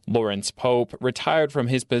 Lawrence Pope retired from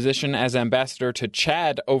his position as ambassador to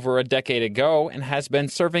Chad over a decade ago and has been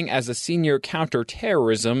serving as a senior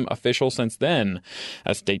counterterrorism official since then.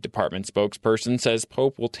 A State Department spokesperson says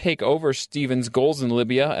Pope will take over Stevens' goals in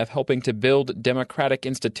Libya of helping to build democratic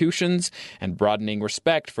institutions and broadening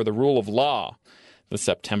respect for the rule of law. The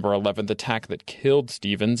September 11th attack that killed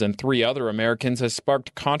Stevens and 3 other Americans has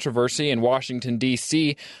sparked controversy in Washington,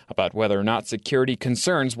 D.C. about whether or not security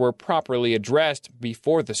concerns were properly addressed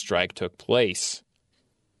before the strike took place.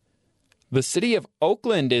 The city of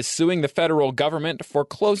Oakland is suing the federal government for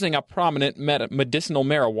closing a prominent medicinal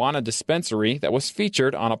marijuana dispensary that was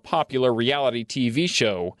featured on a popular reality TV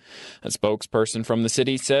show. A spokesperson from the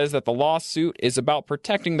city says that the lawsuit is about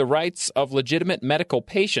protecting the rights of legitimate medical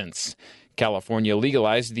patients. California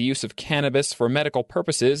legalized the use of cannabis for medical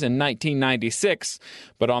purposes in 1996,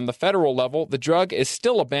 but on the federal level, the drug is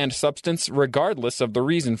still a banned substance regardless of the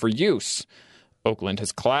reason for use. Oakland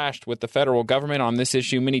has clashed with the federal government on this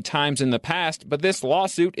issue many times in the past, but this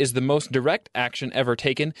lawsuit is the most direct action ever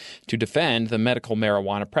taken to defend the medical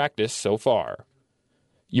marijuana practice so far.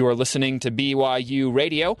 You are listening to BYU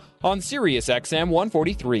Radio on Sirius XM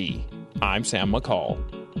 143. I'm Sam McCall.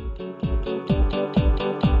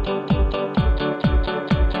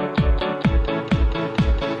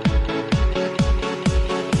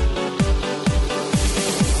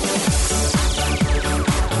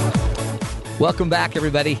 Welcome back,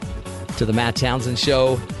 everybody, to the Matt Townsend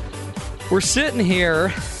Show. We're sitting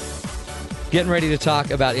here getting ready to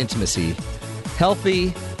talk about intimacy.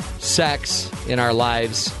 Healthy sex in our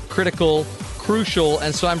lives, critical, crucial,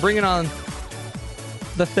 and so I'm bringing on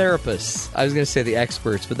the therapists. I was going to say the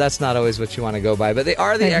experts, but that's not always what you want to go by. But they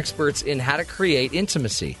are the experts in how to create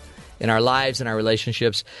intimacy in our lives and our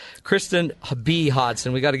relationships. Kristen B.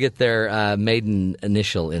 Hodson, we got to get their maiden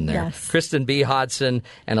initial in there. Yes. Kristen B. Hodson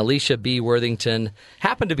and Alicia B. Worthington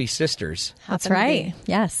happen to be sisters. That's right.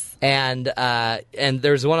 Yes. And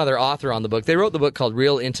there's one other author on the book. They wrote the book called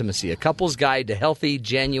Real Intimacy, A Couple's Guide to Healthy,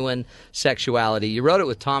 Genuine Sexuality. You wrote it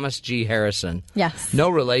with Thomas G. Harrison. Yes. No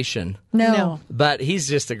relation. No. But he's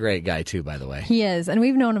just a great guy, too, by the way. He is. And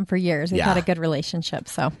we've known him for years. We've Yeah. had a good relationship,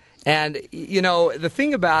 so... And, you know, the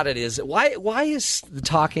thing about it is, why is the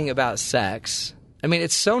talking about sex, I mean,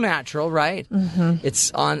 it's so natural, right? Mm-hmm.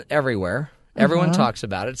 It's on everywhere. Everyone talks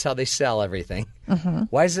about it. It's how they sell everything. Mm-hmm.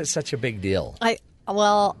 Why is it such a big deal? I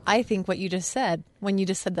think what you just said, when you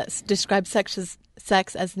just said that describe sex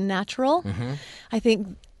as natural, I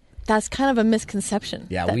think that's kind of a misconception.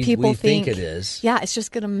 Yeah, that we people think it is. Yeah, it's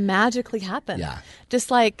just going to magically happen. Yeah.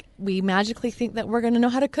 Just like we magically think that we're going to know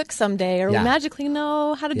how to cook someday, or Yeah. we magically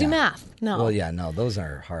know how to do math. No. Well, yeah, no, those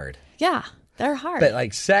are hard. Yeah, they're hard. But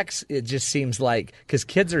like sex, it just seems like, because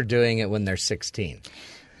kids are doing it when they're 16.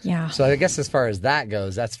 Yeah. So I guess as far as that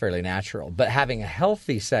goes, that's fairly natural. But having a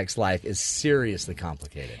healthy sex life is seriously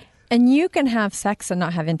complicated. And you can have sex and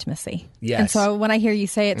not have intimacy. Yes. And so when I hear you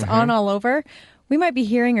say it's on all over, we might be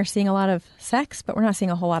hearing or seeing a lot of sex, but we're not seeing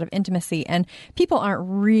a whole lot of intimacy. And people aren't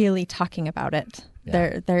really talking about it.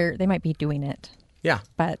 Yeah. They might be doing it. Yeah.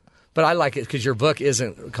 But I like it because your book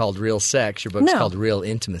isn't called Real Sex. Your book's No. called Real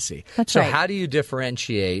Intimacy. That's so right. how do you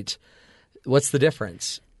differentiate? What's the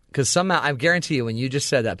difference? Because somehow, I guarantee you, when you just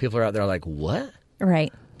said that, people are out there like, what?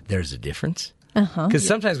 Right. There's a difference? Uh-huh. Because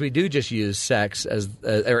sometimes we do just use sex as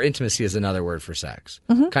or intimacy as another word for sex,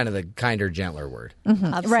 kind of the kinder, gentler word.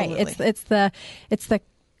 Right. It's the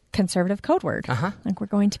conservative code word. Like we're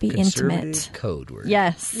going to be Conservative intimate. code word.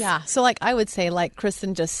 Yes. yeah. So like I would say, like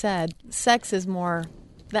Kristen just said, sex is more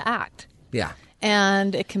the act. Yeah.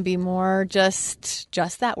 And it can be more just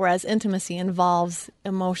that, whereas intimacy involves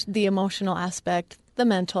the emotional aspect, the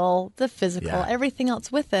mental, the physical, Yeah. everything else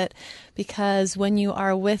with it. Because when you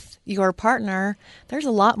are with your partner, there's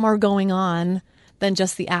a lot more going on than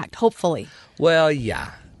just the act, hopefully. Well,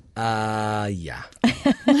 yeah. Yeah.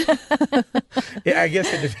 Yeah, I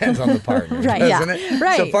guess it depends on the partner, Right, doesn't yeah. it?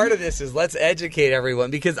 Right. So part of this is let's educate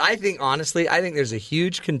everyone because I think, honestly, there's a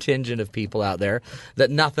huge contingent of people out there that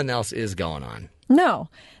nothing else is going on, No,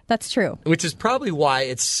 that's true. which is probably why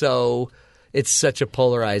it's such a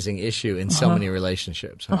polarizing issue in so many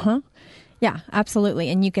relationships. Huh? Yeah, absolutely.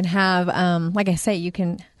 And you can have, like I say, you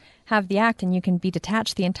can have the act and you can be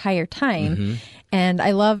detached the entire time. And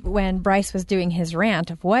I love when Bryce was doing his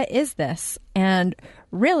rant of what is this? And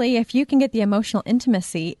really, if you can get the emotional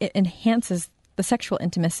intimacy, it enhances the sexual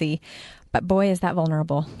intimacy. But boy, is that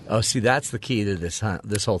vulnerable. Oh, see, that's the key to this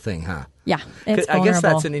whole thing, huh? Yeah, it's I vulnerable. guess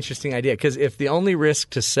that's an interesting idea because if the only risk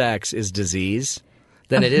to sex is disease,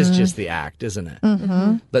 then it is just the act, isn't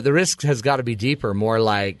it? But the risk has got to be deeper, more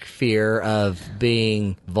like fear of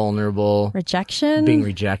being vulnerable, Rejection, being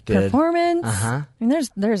rejected, performance. Uh-huh. I mean,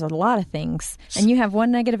 there's a lot of things. And you have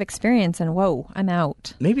one negative experience and whoa, I'm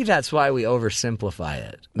out. Maybe that's why we oversimplify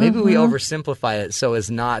it. Maybe we oversimplify it so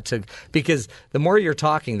as not to, because the more you're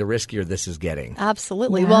talking, the riskier this is getting.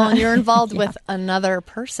 Absolutely. Well, and you're involved with another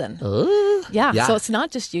person. Yeah. Yeah. So it's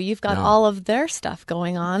not just you. You've got all of their stuff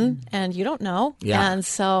going on and you don't know. Yeah. And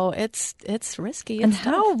so it's risky. And It's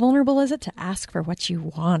how vulnerable is it to ask for what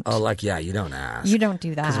you want? Oh, like, yeah, you don't ask. You don't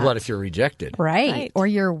do that. Because what if you're rejected? Right. Or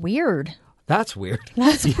you're weird. That's weird.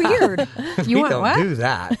 That's weird. You we want don't what? do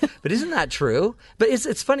that. But isn't that true? But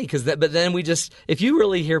it's funny because but then we just, if you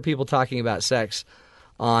really hear people talking about sex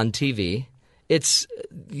on TV, it's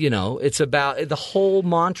about, the whole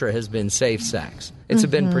mantra has been safe sex. It's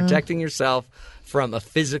been protecting yourself from a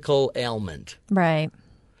physical ailment. Right.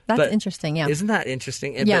 That's But interesting, yeah. Isn't that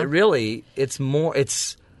interesting? Yeah. But really, it's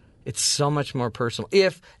so much more personal.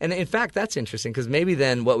 And in fact, that's interesting because maybe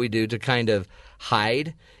then what we do to kind of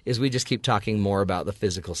hide is we just keep talking more about the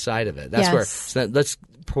physical side of it. That's Yes. where let's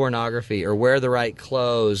pornography or wear the right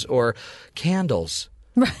clothes or candles.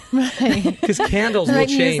 Right. Because candles The will right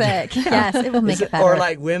change. music. Yes, it will make it better. Or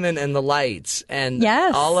like women and the lights and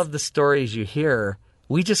Yes. all of the stories you hear,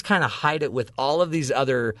 we just kind of hide it with all of these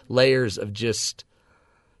other layers of just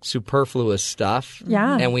superfluous stuff.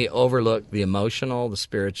 Yeah. And we overlook the emotional, the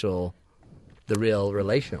spiritual, the real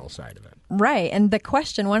relational side of it. Right. And the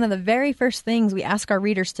question, one of the very first things we ask our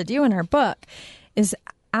readers to do in our book is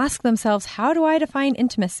ask themselves, how do I define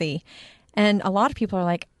intimacy? And a lot of people are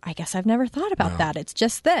like, I guess I've never thought about that. It's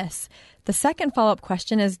just this. The second follow-up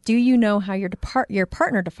question is, do you know how your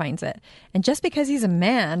partner defines it? And just because he's a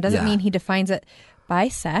man doesn't mean he defines it by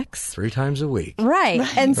sex. 3 times a week. Right.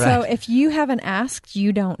 And so Right. if you haven't asked,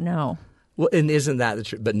 you don't know. Well, and isn't that the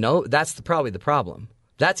truth? But no, that's probably the problem.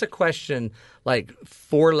 That's a question like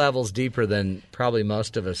 4 levels deeper than probably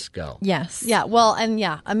most of us go. Yes. Yeah. Well, and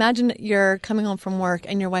imagine you're coming home from work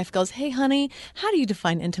and your wife goes, "Hey, honey, how do you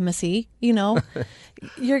define intimacy?" You know,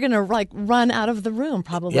 you're going to run out of the room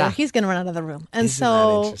probably. Yeah. Or he's going to run out of the room. And Isn't that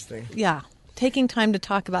so, interesting? yeah, taking time to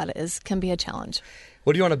talk about it can be a challenge.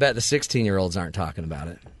 What do you want to bet the 16-year-olds aren't talking about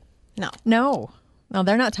it? No. No,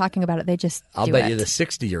 they're not talking about it. They just I'll do bet it. you the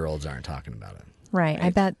 60-year-olds aren't talking about it. Right. I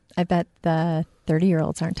bet the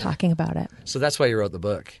 30-year-olds aren't talking about it. So that's why you wrote the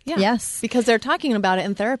book. Yeah. Yes. Because they're talking about it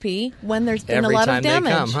in therapy when there's been Every a lot time of they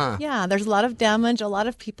damage. come, huh? Yeah, there's a lot of damage, a lot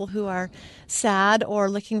of people who are sad or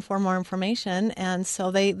looking for more information, and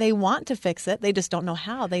so they want to fix it. They just don't know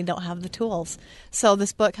how. They don't have the tools. So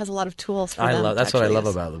this book has a lot of tools for them. That's what I love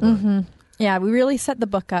about the book. Mm-hmm. Yeah, we really set the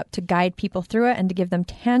book up to guide people through it and to give them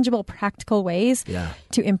tangible, practical ways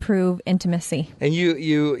to improve intimacy. And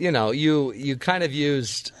you kind of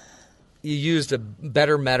used a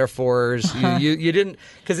better metaphors. You didn't,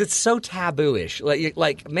 because it's so taboo-ish.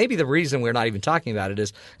 Like maybe the reason we're not even talking about it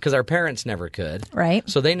is because our parents never could. Right.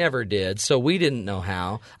 So they never did. So we didn't know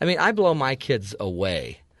how. I mean, I blow my kids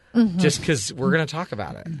away just because we're going to talk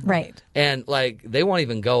about it. Right. And they won't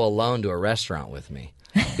even go alone to a restaurant with me.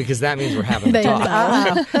 Because that means we're having a They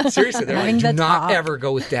talk. Seriously, they're Having like, do the not talk. ever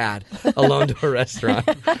go with Dad alone to a restaurant.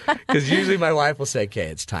 Because usually my wife will say, okay,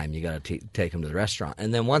 it's time. You got to take them to the restaurant.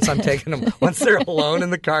 And then once I'm taking them, once they're alone in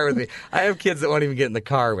the car with me, I have kids that won't even get in the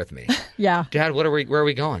car with me. Yeah. Dad, where are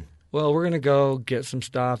we going? Well, we're going to go get some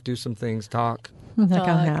stuff, do some things, talk. Like,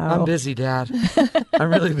 oh, no. I'm busy, Dad. I'm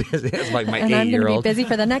really busy. It's like my and I'm going to be eight-year-old. busy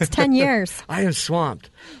for the next 10 years. I am swamped.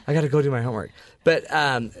 I got to go do my homework. But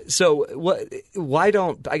so why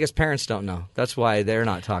don't, I guess parents don't know. That's why they're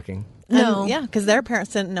not talking. No. Yeah, because their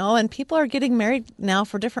parents didn't know, and people are getting married now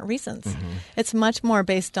for different reasons. Mm-hmm. It's much more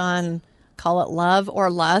based on, call it love or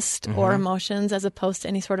lust or emotions, as opposed to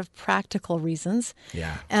any sort of practical reasons.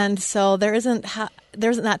 Yeah. And so there isn't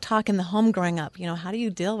that talk in the home growing up. How do you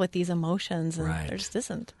deal with these emotions? And there just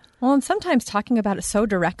isn't. Well, and sometimes talking about it so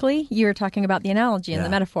directly, you were talking about the analogy and the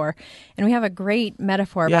metaphor, and we have a great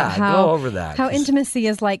metaphor about go over that, how intimacy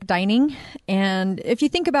is like dining. And if you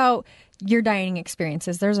think about your dining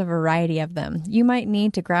experiences, there's a variety of them. You might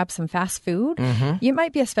need to grab some fast food. You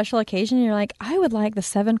might be a special occasion and you're like, I would like the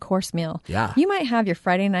 7-course meal. Yeah. You might have your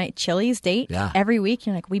Friday night Chili's date every week.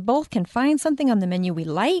 You're like, we both can find something on the menu we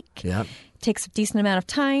like. Yep. Takes a decent amount of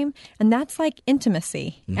time, and that's like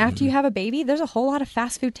intimacy. After you have a baby, there's a whole lot of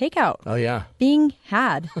fast food takeout Oh, yeah. being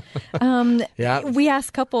had. Yeah. We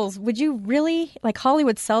ask couples, would you really, like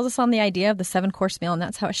Hollywood sells us on the idea of the 7-course meal, and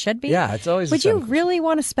that's how it should be? Yeah, it's always Would the you 7-course. really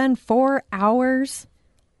want to spend 4 hours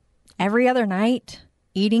every other night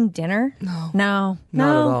eating dinner? No. Not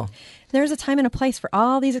at all. There's a time and a place for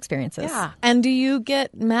all these experiences. Yeah. And do you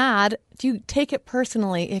get mad? Do you take it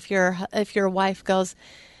personally if your wife goes,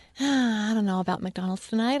 I don't know about McDonald's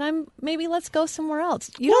tonight. Maybe let's go somewhere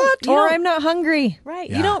else. I'm not hungry. Right.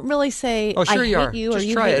 Yeah. You don't really say, Oh, sure I you hate are. you or Just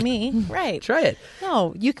you try hate it. me. Right. Try it.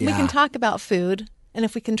 No, we can talk about food, and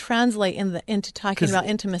if we can translate into talking about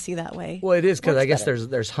intimacy that way. Well, it is because works I guess better.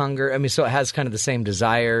 there's hunger. I mean, so it has kind of the same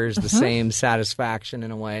desires, the same satisfaction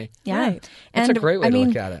in a way. Yeah. Right. That's a great way to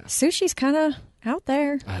look at it. Sushi's kind of out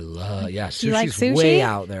there. I love, Do you sushi's like sushi? way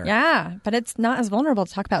out there. Yeah, but it's not as vulnerable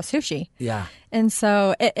to talk about sushi. Yeah. And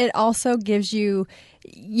so it also gives you,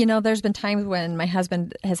 there's been times when my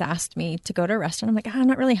husband has asked me to go to a restaurant. I'm like, I'm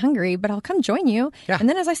not really hungry, but I'll come join you. Yeah. And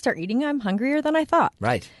then as I start eating, I'm hungrier than I thought.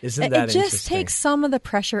 Right. Isn't It that just interesting? takes some of the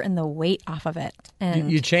pressure and the weight off of it. And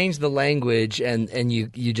You change the language and you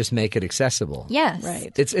just make it accessible. yes.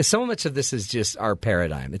 Right. It's so much of this is just our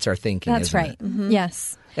paradigm. It's our thinking. That's isn't right. it?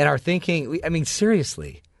 Yes. And our thinking. I mean,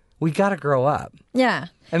 seriously, we got to grow up. Yeah.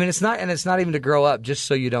 I mean, it's not even to grow up just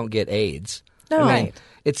so you don't get AIDS. No. I mean, Right.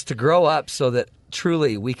 It's to grow up so that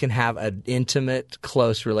truly we can have an intimate,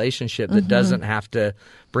 close relationship that doesn't have to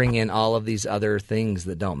bring in all of these other things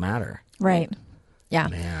that don't matter. Right. Yeah.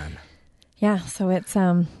 Man. Yeah. So it's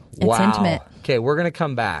Wow. intimate. Okay, we're going to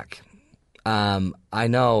come back. I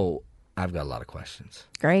know I've got a lot of questions.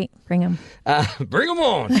 Great. Bring them. Bring them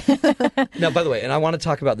on. Now, by the way, and I want to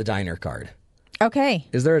talk about the diner card. Okay.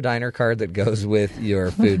 Is there a diner card that goes with your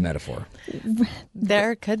food metaphor?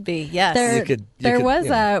 There could be, yes. There was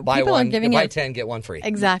a buy people one, are giving buy it 10, get one free.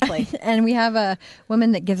 Exactly. And we have a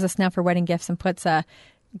woman that gives us now for wedding gifts and puts a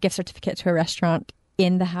gift certificate to a restaurant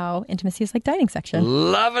in the How Intimacy is Like Dining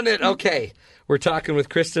section. Loving it. Okay. We're talking with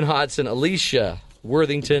Kristen Hodson, Alicia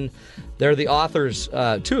Worthington. They're the authors, 2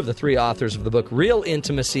 of the 3 authors of the book, Real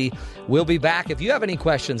Intimacy. We'll be back. If you have any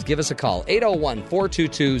questions, give us a call,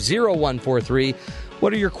 801-422-0143.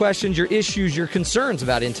 What are your questions, your issues, your concerns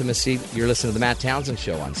about intimacy? You're listening to The Matt Townsend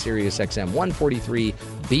Show on Sirius XM 143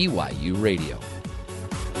 BYU Radio.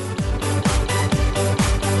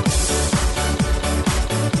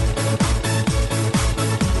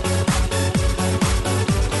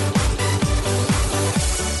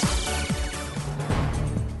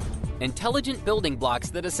 Intelligent building blocks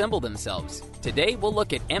that assemble themselves. Today we'll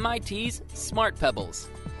look at MIT's Smart Pebbles.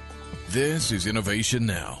 This is Innovation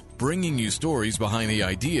Now, bringing you stories behind the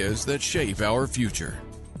ideas that shape our future.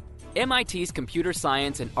 MIT's Computer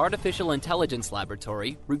Science and Artificial Intelligence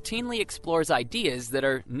Laboratory routinely explores ideas that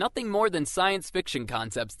are nothing more than science fiction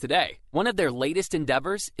concepts today. One of their latest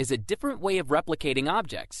endeavors is a different way of replicating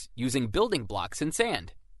objects using building blocks in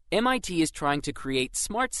sand. MIT is trying to create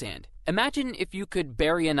smart sand. Imagine if you could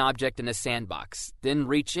bury an object in a sandbox, then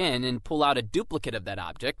reach in and pull out a duplicate of that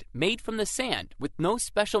object made from the sand with no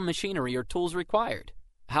special machinery or tools required.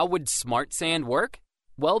 How would smart sand work?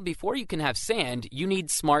 Well, before you can have sand, you need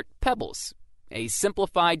smart pebbles, a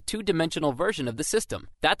simplified two-dimensional version of the system.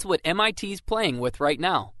 That's what MIT's playing with right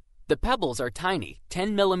now. The pebbles are tiny,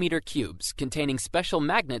 10-millimeter cubes containing special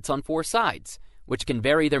magnets on 4 sides, which can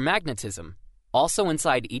vary their magnetism. Also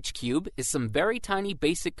inside each cube is some very tiny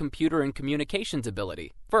basic computer and communications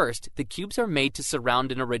ability. First, the cubes are made to surround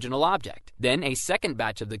an original object. Then a second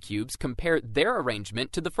batch of the cubes compare their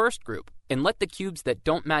arrangement to the first group and let the cubes that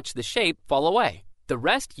don't match the shape fall away. The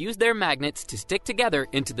rest use their magnets to stick together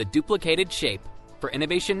into the duplicated shape. For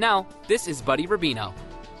Innovation Now, this is Buddy Rubino.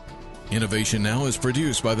 Innovation Now is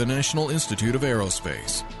produced by the National Institute of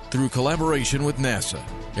Aerospace through collaboration with NASA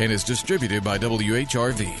and is distributed by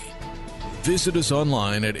WHRV. Visit us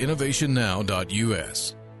online at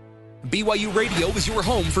innovationnow.us. BYU Radio is your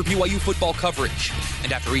home for BYU football coverage.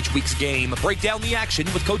 And after each week's game, break down the action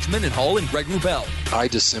with Coach Mendenhall and Greg Wrubell. I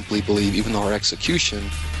just simply believe, even though our execution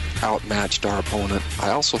outmatched our opponent, I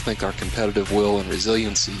also think our competitive will and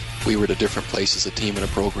resiliency, we were at a different place as a team and a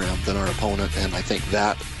program than our opponent, and I think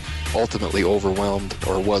that ultimately overwhelmed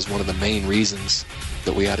or was one of the main reasons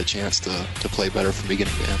that we had a chance to play better from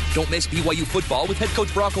beginning to end. Don't miss BYU football with head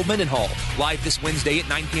coach Bronco Mendenhall, live this Wednesday at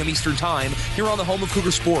 9 p.m. Eastern Time, here on the home of Cougar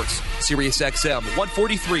Sports, Sirius XM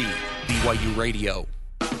 143, BYU Radio.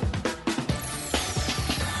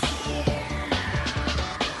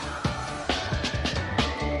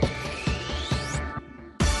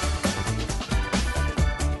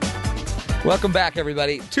 Welcome back,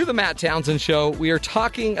 everybody, to the Matt Townsend Show. We are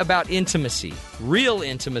talking about intimacy, real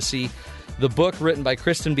intimacy. The book written by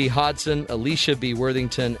Kristen B. Hodson, Alicia B.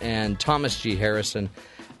 Worthington, and Thomas G. Harrison.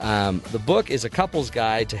 The book is a couple's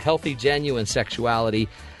guide to healthy, genuine sexuality,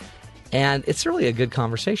 and it's really a good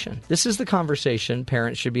conversation. This is the conversation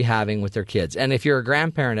parents should be having with their kids. And if you're a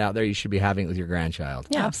grandparent out there, you should be having it with your grandchild.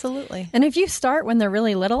 Yeah, absolutely. And if you start when they're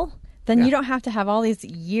really little, then you don't have to have all these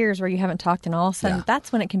years where you haven't talked, and all of a sudden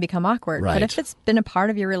that's when it can become awkward. Right. But if it's been a part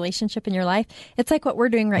of your relationship in your life, it's like what we're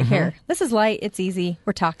doing right here. This is light, it's easy,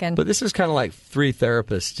 we're talking. But this is kind of like 3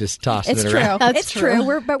 therapists just tossing It's it true. around. It's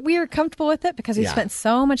true. But we are comfortable with it because we spent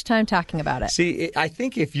so much time talking about it. See, I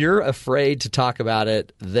think if you're afraid to talk about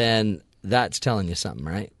it, then that's telling you something,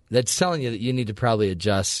 right? That's telling you that you need to probably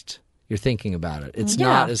adjust your thinking about it. It's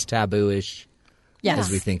not as taboo-ish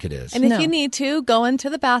as we think it is. And if you need to, go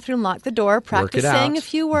into the bathroom, lock the door, practice saying a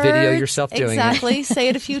few words. Video yourself doing it. Exactly. Say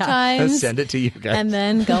it a few times. Send it to you guys. And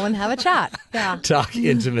then go and have a chat. Yeah. Talk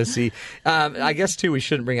intimacy. I guess, too, we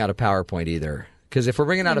shouldn't bring out a PowerPoint either. Because if we're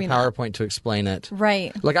bringing out a PowerPoint to explain it.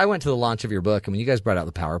 Right. Like, I went to the launch of your book, and when you guys brought out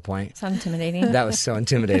the PowerPoint. So intimidating. That was so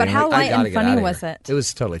intimidating. But how light and funny was it? It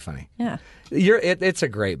was totally funny. Yeah. It's a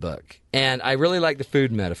great book. And I really like the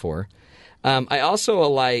food metaphor. I also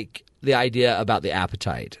like the idea about the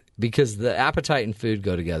appetite. Because the appetite and food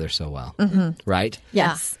go together so well, right?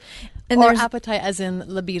 Yes. And or appetite as in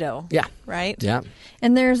libido. Yeah. Right? Yeah.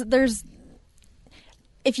 And there's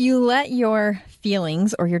if you let your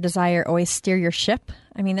feelings or your desire always steer your ship,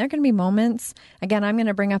 I mean, there are going to be moments, again, I'm going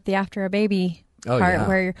to bring up the after a baby part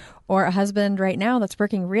where, or a husband right now that's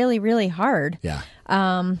working really, really hard. Yeah.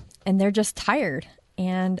 And they're just tired.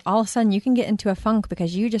 And all of a sudden you can get into a funk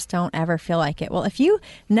because you just don't ever feel like it. Well, if you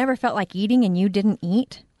never felt like eating and you didn't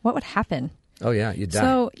eat, what would happen? Oh, yeah, you'd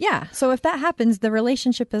die. So if that happens, the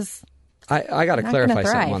relationship is I got to clarify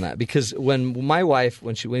something on that. Because when my wife,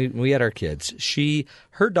 when we had our kids,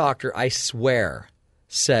 her doctor, I swear,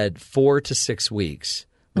 said 4 to 6 weeks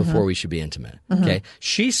before we should be intimate. Okay,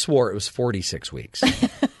 she swore it was 46 weeks.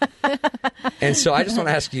 And so I just want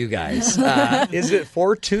to ask you guys, is it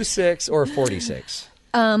 4 to 6 or 46?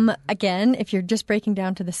 Again, if you're just breaking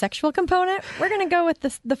down to the sexual component, we're going to go with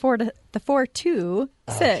the 4 to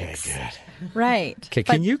 6. Okay, good. Right. Okay,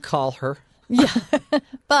 can you call her? Yeah.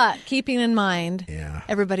 But keeping in mind,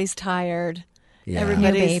 everybody's tired. Yeah.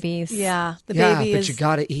 Everybody's babies. Yeah. The yeah, baby but is. you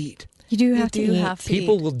got to eat. You do have to eat.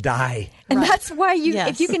 People will die. And that's why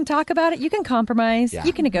if you can talk about it, you can compromise,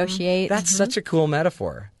 you can negotiate. That's such a cool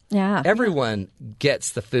metaphor. Yeah. Everyone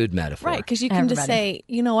gets the food metaphor. Right, because you can just say,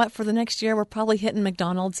 you know what, for the next year, we're probably hitting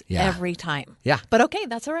McDonald's Yeah. every time. Yeah. But okay,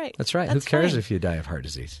 that's all right. That's right. That's Who cares fine. if you die of heart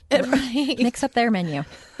disease? Right. Mix up their menu.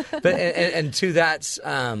 But and to that's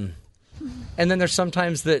and then there's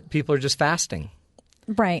sometimes that people are just fasting.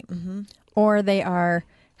 Right. Or they are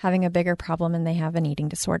having a bigger problem and they have an eating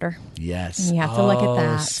disorder. Yes. And you have to look at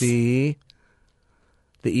that. See?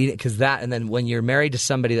 The eating, because that, and then when you're married to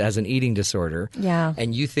somebody that has an eating disorder, Yeah.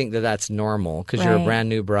 and you think that that's normal because you're a Right. brand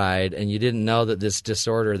new bride, and you didn't know that this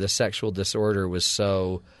disorder, the sexual disorder, was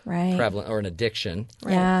so Right. prevalent, or an addiction.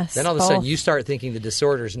 Yes, Then all of a sudden both. you start thinking the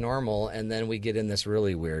disorder is normal, and then we get in this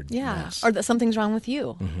really weird Yeah, mess. or that something's wrong with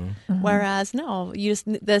you. Mm-hmm. Whereas, no,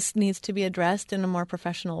 this needs to be addressed in a more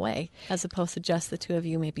professional way, as opposed to just the two of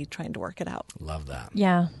you maybe trying to work it out. Love that.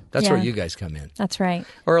 Yeah. That's Yeah. where you guys come in. That's right.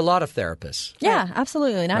 Or a lot of therapists. Yeah,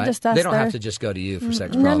 absolutely. Not right? just us. They don't have They're- to just go to you for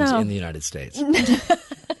sex No, problems no. in the United States.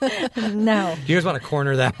 No. You guys want to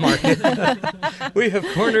corner that market? We have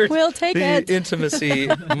cornered We'll take the it. intimacy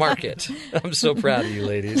market. I'm so proud of you,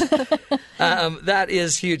 ladies. That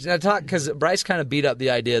is huge. Now, because Bryce kind of beat up the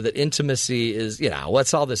idea that intimacy is,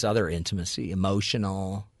 what's all this other intimacy?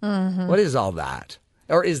 Emotional. Mhm. What is all that?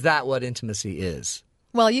 Or is that what intimacy is?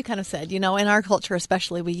 Well, you kind of said, in our culture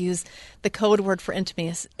especially, we use the code word for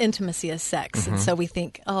intimacy as sex. Mm-hmm. And so we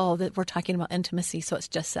think, that we're talking about intimacy, so it's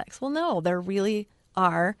just sex. Well, no, there really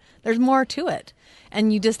there's more to it.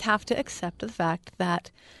 And you just have to accept the fact that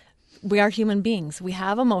we are human beings. We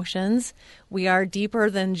have emotions. We are deeper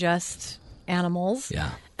than just animals.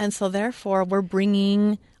 Yeah. And so therefore, we're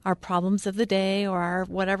bringing our problems of the day or our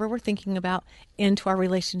whatever we're thinking about into our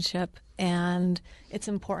relationship. And it's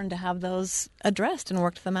important to have those addressed and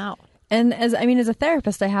worked them out. And as a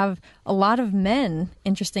therapist, I have a lot of men,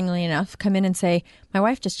 interestingly enough, come in and say, my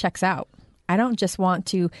wife just checks out. I don't just want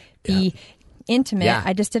to be intimate. Yeah.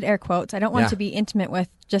 I just did air quotes. I don't want Yeah. to be intimate with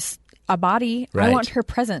just a body. Right. I want her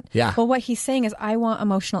present. Yeah. Well, what he's saying is, I want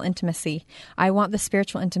emotional intimacy. I want the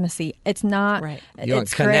spiritual intimacy. It's not, You want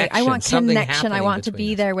it's great. I want something connection. I happening want to between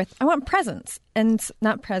be there with, I want presence and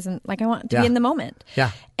not present. Like I want to Yeah. be in the moment.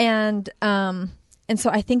 Yeah. And so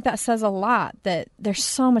I think that says a lot, that there's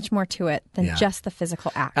so much more to it than Yeah. just the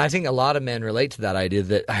physical act. I think a lot of men relate to that idea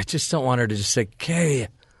that I just don't want her to just say, "Okay,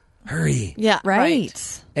 hurry." Yeah.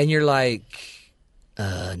 Right. And you're like,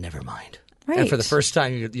 never mind. And Right. for the first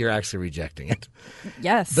time, you're actually rejecting it.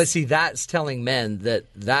 Yes. But see, that's telling men that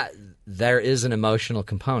there is an emotional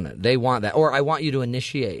component. They want that. Or I want you to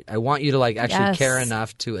initiate. I want you to actually Yes. care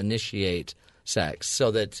enough to initiate sex,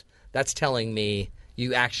 so that's telling me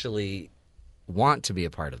you actually want to be a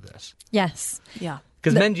part of this. Yes. Yeah.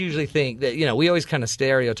 Because men usually think that, we always kind of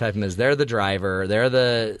stereotype them as they're the driver, they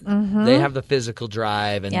have the physical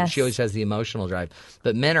drive, and Yes. she always has the emotional drive.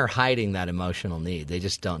 But men are hiding that emotional need. They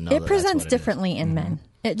just don't know It that presents that's what differently in men.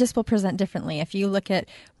 It just will present differently. If you look at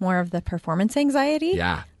more of the performance anxiety,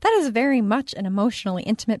 Yeah. that is very much an emotionally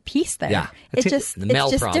intimate piece there. Yeah. It The just male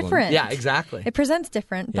it's just problem. different. Yeah, exactly. It presents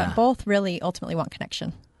different, but Yeah. both really ultimately want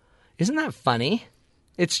connection. Isn't that funny?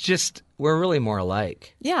 It's just we're really more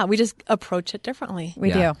alike. Yeah, we just approach it differently. We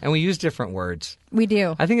Yeah. do. And we use different words. We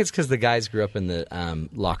do. I think it's because the guys grew up in the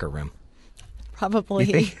locker room. Probably.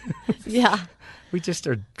 You think? Yeah. We just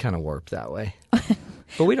are kind of warped that way.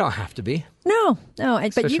 But we don't have to be. No. But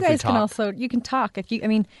Especially you if we guys can talk. you can talk.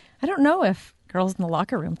 I don't know if girls in the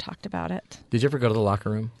locker room talked about it. Did you ever go to the locker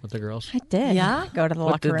room with the girls? I did. Yeah? Go to the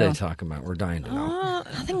What locker did room. they talk about? We're dying to know.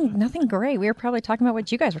 Nothing great. We were probably talking about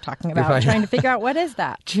what you guys were talking about, Right. trying to figure out what is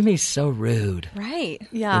that. Jimmy's so rude. Right.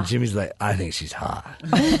 Yeah. And Jimmy's like, I think she's hot.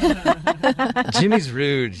 Jimmy's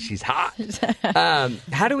rude. She's hot.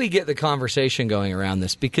 How do we get the conversation going around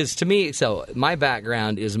this? Because to me, my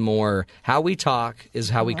background is more how we talk is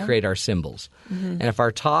how we create our symbols. And if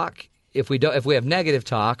our talk, if we have negative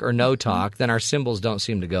talk or no talk, then our symbols don't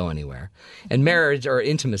seem to go anywhere. And marriage or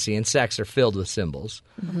intimacy and sex are filled with symbols,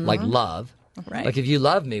 like love. Right. Like if you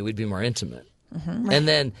love me, we'd be more intimate. And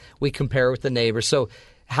then we compare with the neighbors. So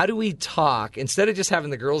how do we talk instead of just having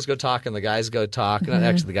the girls go talk and the guys go talk?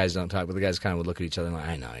 Actually, the guys don't talk, but the guys kind of would look at each other and like,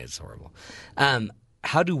 I know, it's horrible.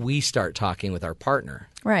 How do we start talking with our partner?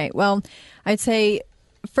 Right. Well, I'd say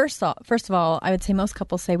first of all, I would say most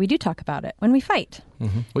couples say we do talk about it when we fight. We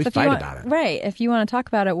So if you fight want- about it. Right. If you want to talk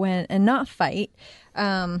about it and not fight,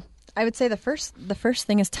 I would say the first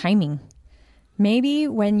thing is timing. Maybe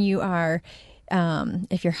when you are,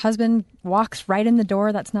 if your husband walks right in the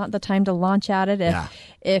door, that's not the time to launch at it.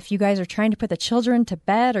 If you guys are trying to put the children to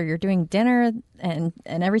bed or you're doing dinner and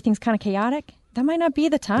everything's kind of chaotic, that might not be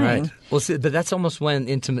the time. Right. Well, see, but that's almost when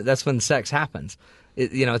that's when sex happens.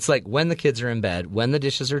 It's like when the kids are in bed, when the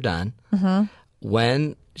dishes are done,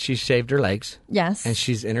 when she shaved her legs. Yes. And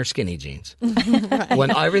she's in her skinny jeans. Right.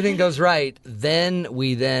 When everything goes right, then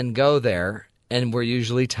we go there, and we're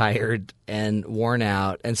usually tired and worn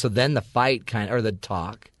out. And so then the fight or the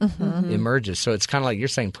talk emerges. So it's kind of like you're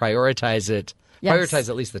saying, prioritize it. Yes. Prioritize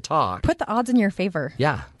at least the talk. Put the odds in your favor.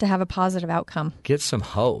 Yeah. To have a positive outcome. Get some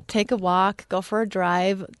hope. Take a walk, go for a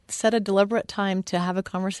drive, set a deliberate time to have a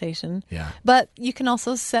conversation. Yeah. But you can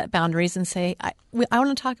also set boundaries and say, I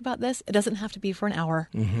want to talk about this. It doesn't have to be for an hour.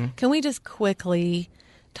 Mm-hmm. Can we just quickly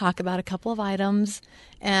talk about a couple of items?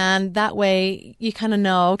 And that way you kind of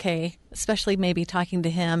know, okay, especially maybe talking to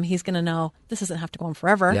him, he's going to know this doesn't have to go on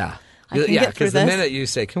forever. Yeah. I can get through because this. the minute you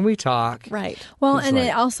say, can we talk? Right. Well, It's and like-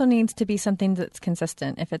 it also needs to be something that's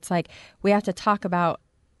consistent. If it's like we have to talk about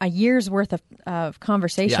a year's worth of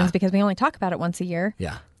conversations Yeah. because we only talk about it once a year,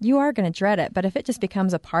 Yeah. you are going to dread it. But if it just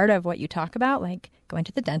becomes a part of what you talk about, like going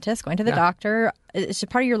to the dentist, going to the Yeah. doctor, it's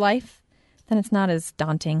just part of your life, then it's not as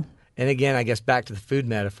daunting. And again, I guess back to the food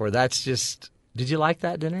metaphor, that's just, did you like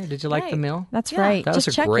that dinner? Did you like the Right. meal? That's right. That was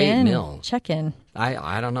Just a check great in. meal. Check in.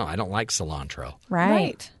 I don't know. I don't like cilantro.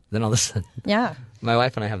 Right. Then all of a sudden, Yeah. my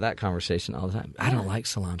wife and I have that conversation all the time. I don't like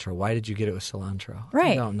cilantro. Why did you get it with cilantro?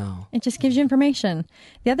 Right. I don't know. It just gives you information.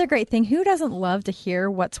 The other great thing, who doesn't love to hear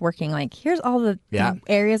what's working? Like, here's all the Yeah.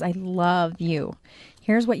 areas I love you.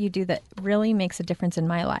 Here's what you do that really makes a difference in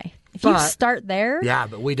my life. If you But- start there, Yeah,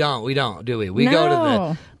 but we don't, do we? We go to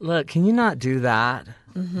No. the, look, can you not do that?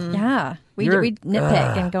 yeah, we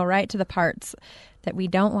nitpick and go right to the parts that we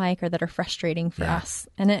don't like or that are frustrating for Yeah. us.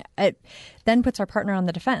 And it then puts our partner on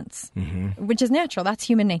the defense, which is natural. That's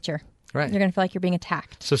human nature. Right. You're going to feel like you're being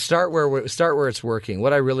attacked. So start where it's working.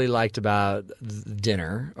 What I really liked about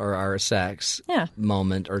dinner or our sex Yeah.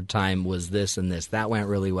 moment or time was this and this. That went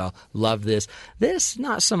really well. Loved this. This,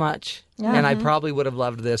 not so much. Yeah. And I probably would have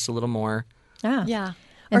loved this a little more. Yeah. Yeah.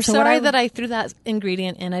 And Or so what sorry I- that I threw that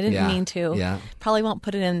ingredient in. I didn't Yeah. mean to. Yeah. Probably won't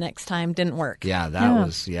put it in next time. Didn't work. Yeah,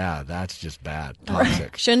 that's just bad.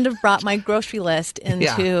 Toxic. Shouldn't have brought my grocery list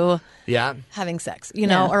into Yeah. having sex, you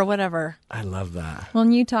know, Yeah. or whatever. I love that. Well,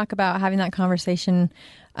 and you talk about having that conversation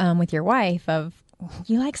with your wife of,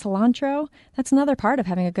 you like cilantro? That's another part of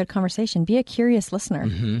having a good conversation. Be a curious listener.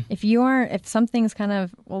 If something's kind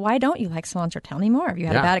of, well, why don't you like cilantro? Tell me more. Have you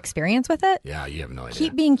had a Yeah. bad experience with it? Yeah, you have no idea.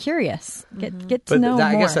 Keep being curious. Get to But know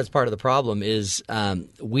I more. guess that's part of the problem is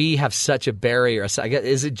we have such a barrier. I guess,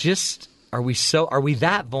 is it just, are we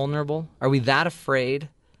that vulnerable? Are we that afraid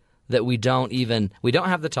that we don't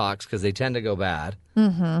have the talks because they tend to go bad?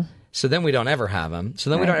 Mm-hmm. So then we don't ever have them. So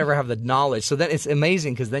then we don't ever have the knowledge. So then it's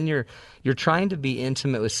amazing because then you're trying to be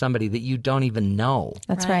intimate with somebody that you don't even know.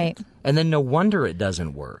 That's right. And then no wonder it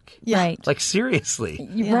doesn't work. Right. Like seriously,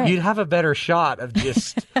 You're right. you'd have a better shot of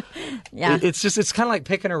just. Yeah. It's kind of like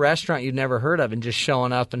picking a restaurant you'd never heard of and just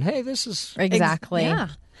showing up and hey, this is Exactly. Yeah.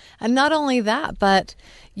 And not only that, but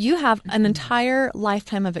you have an entire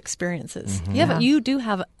lifetime of experiences. You do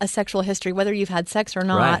have a sexual history, whether you've had sex or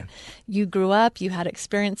not. Right. You grew up, you had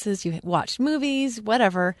experiences, you watched movies,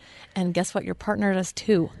 whatever. And guess what? Your partner does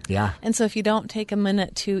too. Yeah. And so if you don't take a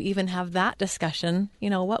minute to even have that discussion,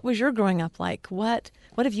 what was your growing up like? What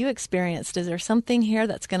have you experienced? Is there something here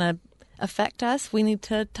that's going to affect us? We need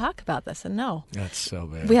to talk about this and know. That's so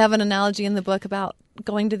bad. We have an analogy in the book about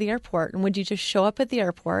going to the airport. And would you just show up at the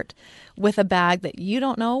airport with a bag that you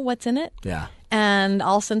don't know what's in it? Yeah. And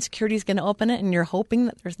all of a sudden security's going to open it and you're hoping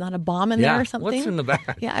that there's not a bomb in there or something? What's in the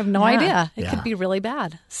bag? Yeah, I have no Yeah. idea. It Yeah. could be really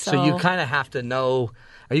bad. So you kind of have to know.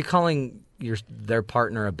 Are you calling their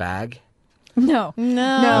partner a bag? No. No.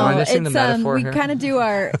 Am I missing the It's, metaphor we here? kind of do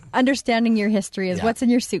our understanding your history is Yeah. what's in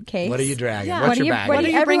your suitcase. What are you dragging? Yeah. What's What are your you, bag? what are you,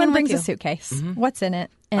 you bringing everyone with brings a you? suitcase. What's in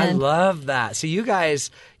it? I And love that. So you guys,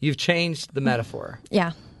 you've changed the metaphor.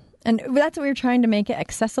 yeah. And that's what we were trying to make it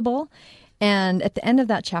accessible. And at the end of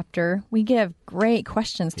that chapter, we give great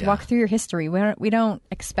questions to Yeah. walk through your history. We don't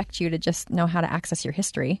expect you to just know how to access your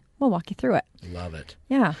history. We'll walk you through it. Love it.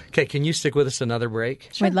 Yeah. Okay, can you stick with us another break?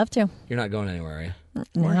 We'd love to. You're not going anywhere, are you?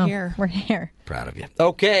 We're No, here. We're here. Proud of you.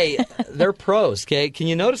 Okay, they're pros, okay? Can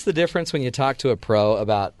you notice the difference when you talk to a pro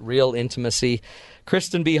about real intimacy?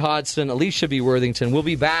 Kristen B. Hodson, Alicia B. Worthington. We'll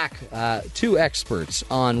be back, two experts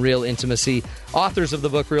on real intimacy, authors of the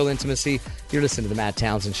book Real Intimacy. You're listening to The Matt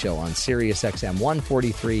Townsend Show on Sirius XM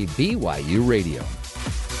 143 BYU Radio.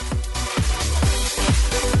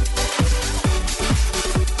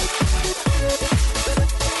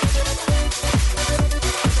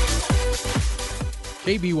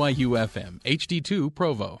 KBYU-FM, HD2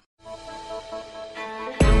 Provo.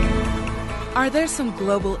 Are there some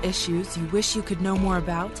global issues you wish you could know more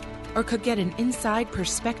about or could get an inside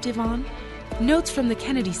perspective on? Notes from the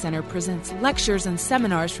Kennedy Center presents lectures and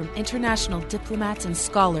seminars from international diplomats and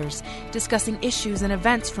scholars discussing issues and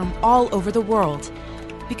events from all over the world.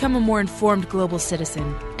 Become a more informed global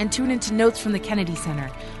citizen and tune into Notes from the Kennedy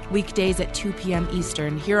Center, weekdays at 2 p.m.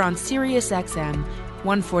 Eastern here on Sirius XM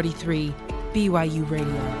 143 BYU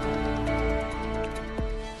Radio.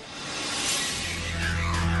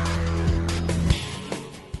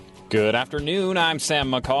 Good afternoon, I'm Sam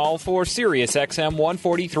McCall for Sirius XM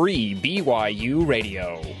 143 BYU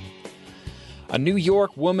Radio. A New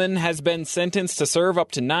York woman has been sentenced to serve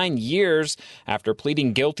up to 9 years after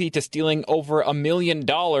pleading guilty to stealing over $1 million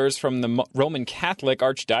from the Roman Catholic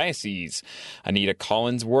Archdiocese. Anita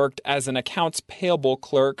Collins worked as an accounts payable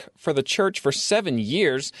clerk for the church for 7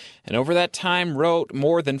 years, and over that time wrote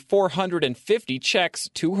more than 450 checks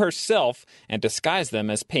to herself and disguised them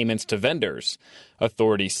as payments to vendors.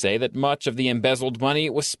 Authorities say that much of the embezzled money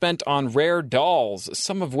was spent on rare dolls,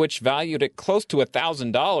 some of which valued at close to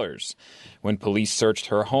 $1,000. When police searched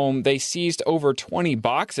her home, they seized over 20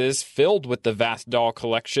 boxes filled with the vast doll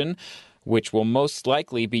collection, which will most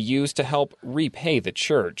likely be used to help repay the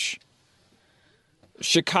church.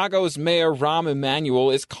 Chicago's Mayor Rahm Emanuel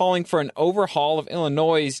is calling for an overhaul of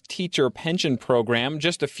Illinois' teacher pension program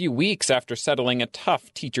just a few weeks after settling a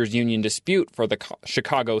tough teachers' union dispute for the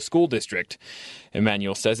Chicago school district.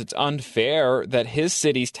 Emanuel says it's unfair that his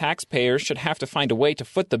city's taxpayers should have to find a way to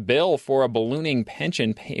foot the bill for a ballooning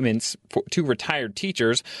pension payments to retired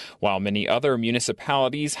teachers, while many other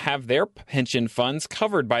municipalities have their pension funds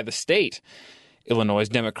covered by the state. Illinois'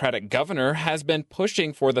 Democratic governor has been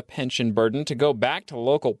pushing for the pension burden to go back to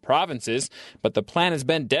local provinces, but the plan has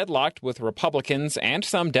been deadlocked with Republicans and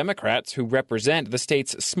some Democrats who represent the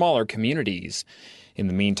state's smaller communities. In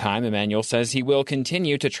the meantime, Emanuel says he will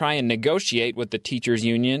continue to try and negotiate with the teachers'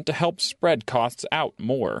 union to help spread costs out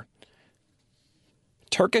more.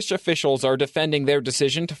 Turkish officials are defending their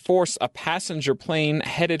decision to force a passenger plane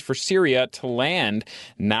headed for Syria to land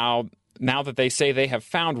now that they say they have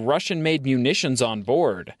found Russian-made munitions on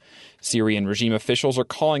board. Syrian regime officials are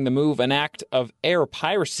calling the move an act of air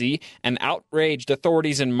piracy, and outraged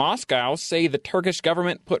authorities in Moscow say the Turkish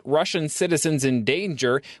government put Russian citizens in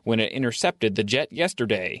danger when it intercepted the jet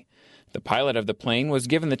yesterday. The pilot of the plane was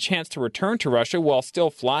given the chance to return to Russia while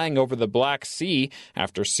still flying over the Black Sea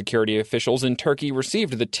after security officials in Turkey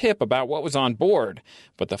received the tip about what was on board,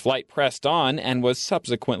 but the flight pressed on and was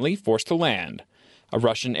subsequently forced to land. A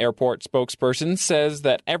Russian airport spokesperson says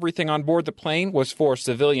that everything on board the plane was for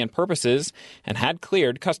civilian purposes and had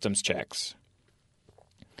cleared customs checks.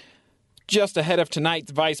 Just ahead of tonight's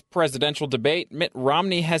vice presidential debate, Mitt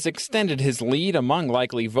Romney has extended his lead among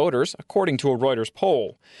likely voters, according to a Reuters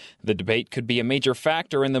poll. The debate could be a major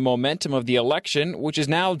factor in the momentum of the election, which is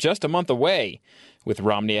now just a month away. With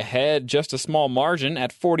Romney ahead just a small margin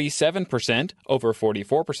at 47%, over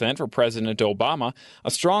 44% for President Obama,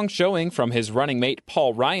 a strong showing from his running mate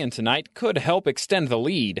Paul Ryan tonight could help extend the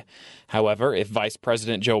lead. However, if Vice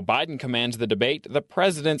President Joe Biden commands the debate, the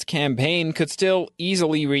president's campaign could still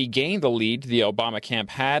easily regain the lead the Obama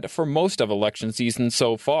camp had for most of election season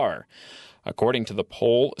so far. According to the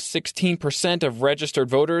poll, 16% of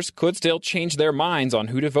registered voters could still change their minds on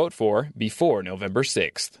who to vote for before November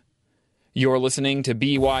 6th. You're listening to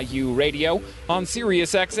BYU Radio on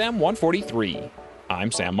Sirius XM 143. I'm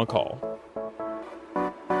Sam McCall.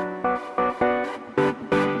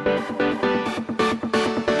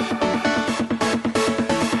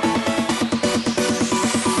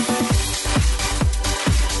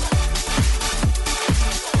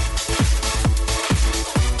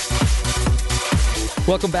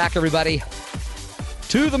 Welcome back, everybody,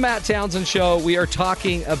 to the Matt Townsend Show. We are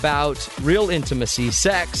talking about real intimacy,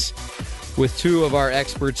 sex, with two of our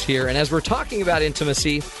experts here. And as we're talking about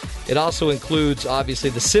intimacy, it also includes, obviously,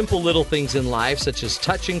 the simple little things in life, such as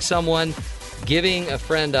touching someone, giving a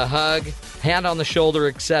friend a hug, hand on the shoulder,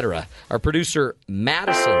 etc. Our producer,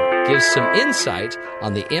 Madison, gives some insight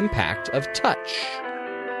on the impact of touch.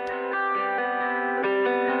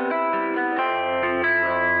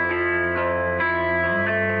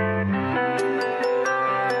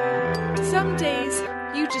 Some days,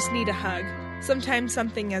 you just need a hug. Sometimes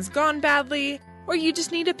something has gone badly, or you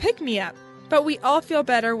just need a pick-me-up. But we all feel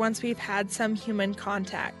better once we've had some human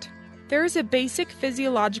contact. There is a basic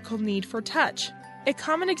physiological need for touch. A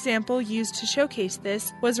common example used to showcase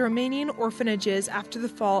this was Romanian orphanages after the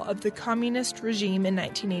fall of the communist regime in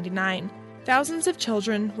 1989. Thousands of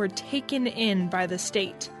children were taken in by the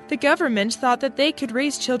state. The government thought that they could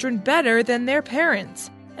raise children better than their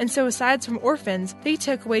parents. And so aside from orphans, they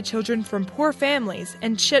took away children from poor families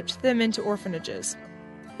and shipped them into orphanages.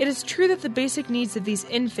 It is true that the basic needs of these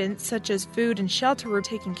infants, such as food and shelter, were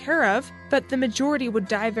taken care of, but the majority would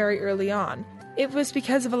die very early on. It was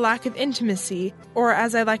because of a lack of intimacy, or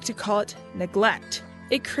as I like to call it, neglect.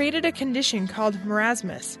 It created a condition called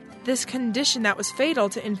marasmus. This condition that was fatal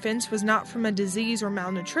to infants was not from a disease or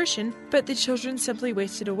malnutrition, but the children simply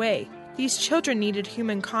wasted away. These children needed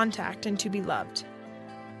human contact and to be loved.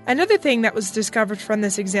 Another thing that was discovered from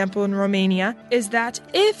this example in Romania is that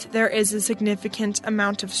if there is a significant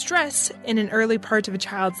amount of stress in an early part of a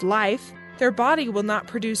child's life, their body will not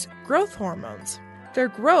produce growth hormones. Their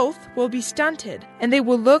growth will be stunted, and they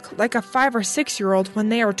will look like a 5 or 6-year-old when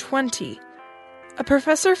they are 20. A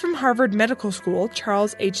professor from Harvard Medical School,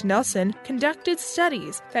 Charles H. Nelson, conducted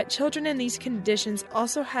studies that children in these conditions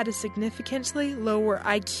also had a significantly lower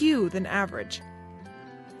IQ than average.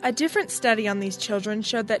 A different study on these children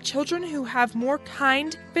showed that children who have more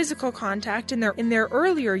kind physical contact in their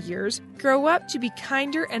earlier years grow up to be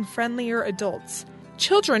kinder and friendlier adults.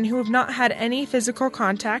 Children who have not had any physical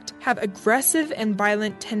contact have aggressive and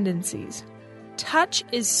violent tendencies. Touch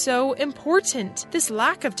is so important. This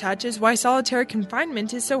lack of touch is why solitary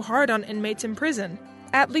confinement is so hard on inmates in prison.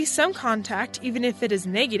 At least some contact, even if it is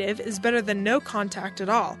negative, is better than no contact at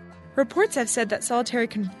all. Reports have said that solitary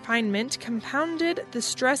confinement compounded the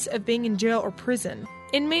stress of being in jail or prison.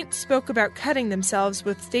 Inmates spoke about cutting themselves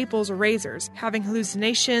with staples or razors, having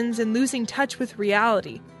hallucinations, and losing touch with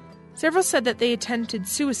reality. Several said that they attempted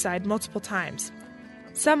suicide multiple times.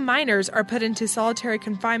 Some minors are put into solitary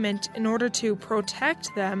confinement in order to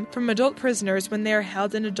protect them from adult prisoners when they are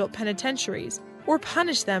held in adult penitentiaries, or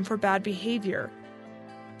punish them for bad behavior.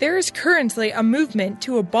 There is currently a movement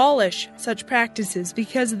to abolish such practices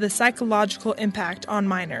because of the psychological impact on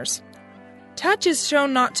minors. Touch is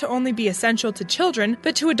shown not to only be essential to children,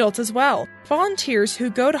 but to adults as well. Volunteers who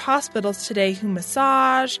go to hospitals today who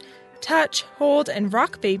massage, touch, hold, and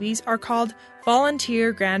rock babies are called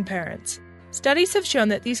volunteer grandparents. Studies have shown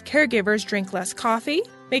that these caregivers drink less coffee,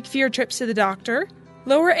 make fewer trips to the doctor,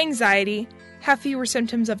 lower anxiety, have fewer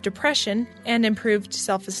symptoms of depression, and improved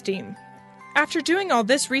self-esteem. After doing all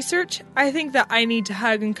this research, I think that I need to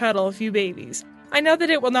hug and cuddle a few babies. I know that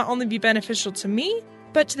it will not only be beneficial to me,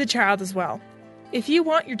 but to the child as well. If you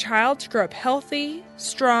want your child to grow up healthy,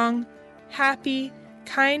 strong, happy,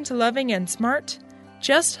 kind, loving, and smart,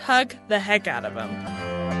 just hug the heck out of them.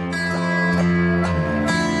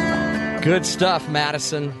 Good stuff,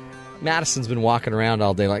 Madison. Madison's been walking around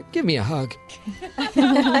all day like, give me a hug.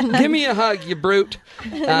 Give me a hug, you brute.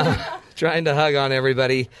 Trying to hug on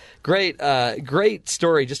everybody. Great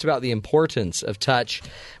story just about the importance of touch.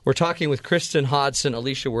 We're talking with Kristen Hodson,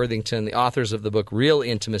 Alicia Worthington, the authors of the book Real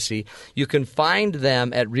Intimacy. You can find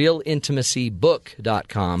them at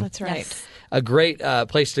realintimacybook.com. That's right. Yes. A great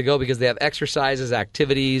place to go because they have exercises,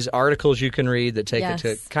 activities, articles you can read that take it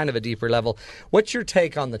to kind of a deeper level. What's your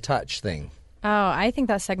take on the touch thing? Oh, I think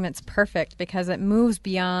that segment's perfect because it moves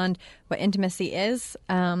beyond what intimacy is.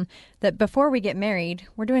 That before we get married,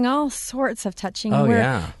 we're doing all sorts of touching.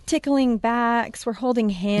 We're tickling backs. We're holding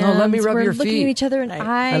hands. No, let me rub your feet. We're looking at each other in the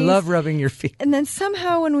eyes. I love rubbing your feet. And then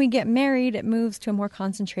somehow when we get married, it moves to a more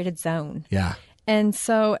concentrated zone. Yeah. And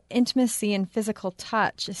so intimacy and physical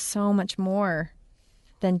touch is so much more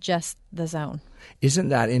than just the zone. Isn't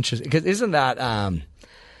that interesting? Because isn't that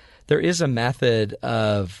there is a method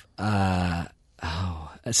of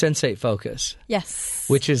sensate focus. Yes.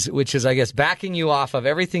 Which is I guess backing you off of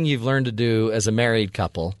everything you've learned to do as a married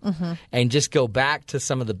couple and just go back to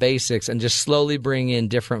some of the basics and just slowly bring in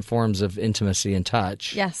different forms of intimacy and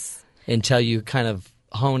touch. Yes. Until you kind of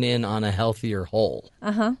hone in on a healthier whole.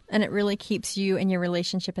 And it really keeps you and your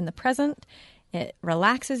relationship in the present. It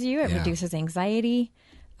relaxes you. It reduces anxiety.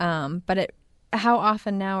 But how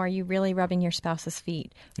often now are you really rubbing your spouse's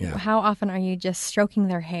feet? Yeah. How often are you just stroking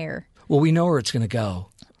their hair? Well, we know where it's going to go.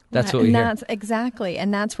 That's what we hear. Exactly.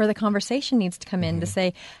 And that's where the conversation needs to come in to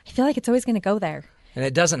say, I feel like it's always going to go there. And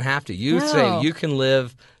it doesn't have to. You say you can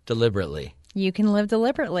live deliberately. You can live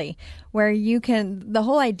deliberately, where you can, the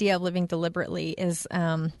whole idea of living deliberately is,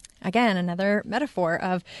 again, another metaphor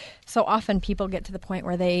of so often people get to the point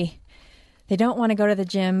where they don't want to go to the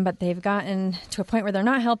gym, but they've gotten to a point where they're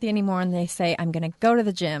not healthy anymore and they say, I'm going to go to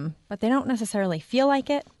the gym, but they don't necessarily feel like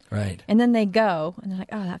it. Right. And then they go and they're like,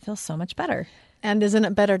 oh, that feels so much better. And isn't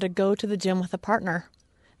it better to go to the gym with a partner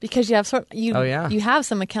because you have you have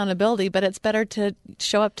some accountability, but it's better to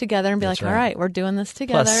show up together and be That's like, right. all right, we're doing this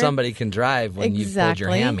together. Plus, somebody can drive when you pulled your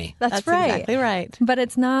hammy. That's right. Exactly right. But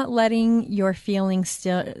it's not letting your feelings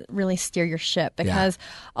really steer your ship, because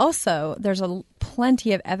also there's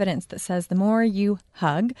plenty of evidence that says the more you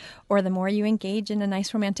hug or the more you engage in a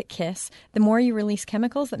nice romantic kiss, the more you release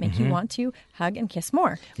chemicals that make you want to hug and kiss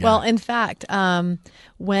more. Yeah. Well, in fact,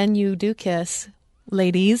 when you do kiss,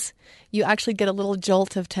 ladies, you actually get a little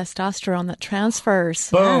jolt of testosterone that transfers.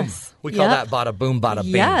 Boom. Yes. We call that bada boom, bada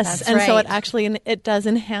bing. Yes. That's and so right. it does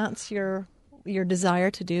enhance your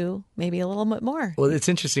desire to do maybe a little bit more. Well, it's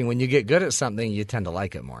interesting. When you get good at something, you tend to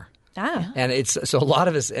like it more. Ah. And so a lot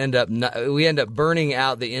of us end up burning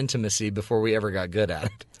out the intimacy before we ever got good at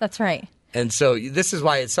it. That's right. And so this is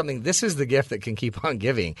why this is the gift that can keep on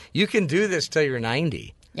giving. You can do this till you're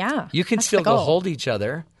 90. Yeah. You can that's still the go goal. hold each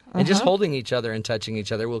other. And just holding each other and touching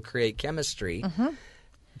each other will create chemistry.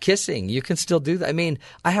 Kissing, you can still do that. I mean,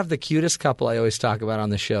 I have the cutest couple I always talk about on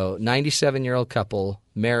the show, 97-year-old couple,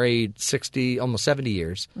 married 60, almost 70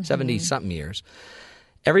 years, 70-something years.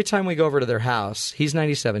 Every time we go over to their house, he's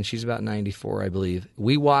 97, she's about 94, I believe.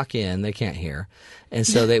 We walk in, they can't hear. And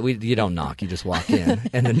so you don't knock, you just walk in.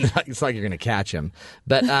 And then it's like you're going to catch him.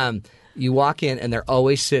 But you walk in, and they're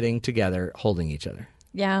always sitting together holding each other.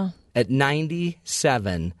 Yeah. At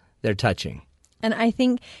 97, they're touching. And I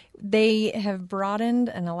think they have broadened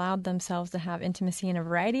and allowed themselves to have intimacy in a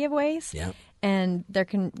variety of ways. Yeah. And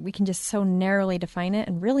we can just so narrowly define it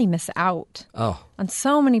and really miss out on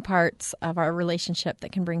so many parts of our relationship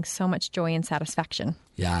that can bring so much joy and satisfaction.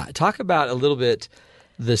 Yeah. Talk about a little bit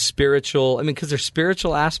the spiritual, because there's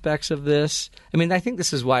spiritual aspects of this. I think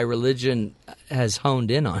this is why religion has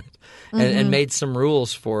honed in on it and made some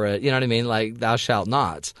rules for it. You know what I mean? Like thou shalt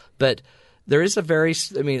not. But there is a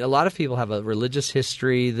lot of people have a religious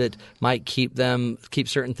history that might keep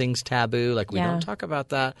certain things taboo. Like we don't talk about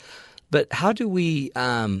that. But how do we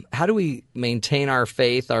maintain our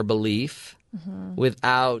faith, our belief,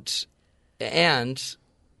 without and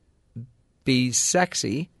be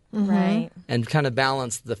sexy, right? And kind of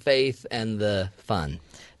balance the faith and the fun.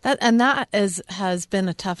 That has been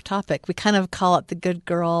a tough topic. We kind of call it the good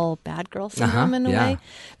girl, bad girl syndrome in a way,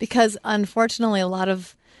 because unfortunately,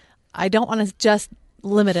 I don't want to just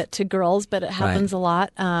limit it to girls, but it happens a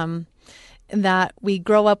lot. That we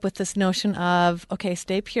grow up with this notion of, okay,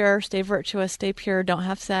 stay pure, stay virtuous, stay pure, don't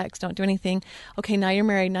have sex, don't do anything. Okay, now you're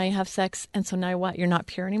married, now you have sex, and so now what? You're not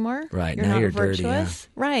pure anymore? Right, You're now not you're virtuous?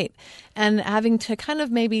 dirty, yeah. Right. And having to kind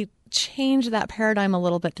of maybe change that paradigm a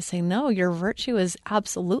little bit to say, no, your virtue is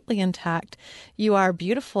absolutely intact. You are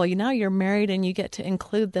beautiful. Now you're married and you get to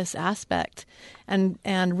include this aspect and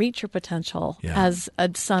reach your potential as a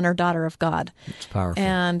son or daughter of God. It's powerful.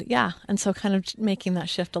 And so kind of making that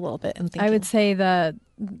shift a little bit and thinking. I would say the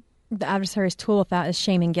adversary's tool with that is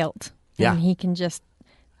shame and guilt. Yeah. And he can just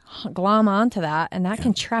glom onto that, and that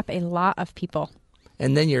can trap a lot of people.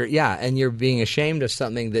 And then you're being ashamed of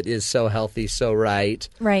something that is so healthy, so right,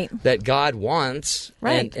 that God wants,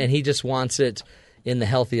 right, and He just wants it in the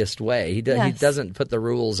healthiest way. He doesn't put the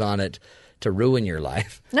rules on it to ruin your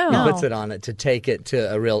life. No, He puts it on it to take it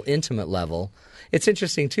to a real intimate level. It's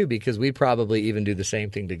interesting too, because we probably even do the same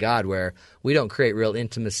thing to God, where we don't create real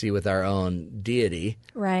intimacy with our own deity,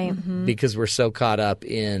 right? Because we're so caught up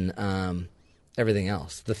in everything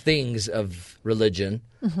else, the things of religion,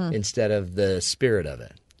 instead of the spirit of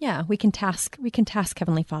it. Yeah, we can task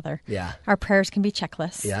Heavenly Father. Yeah. Our prayers can be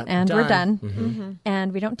checklists, and we're done.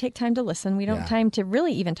 And we don't take time to listen. We don't have time to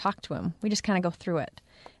really even talk to Him. We just kind of go through it.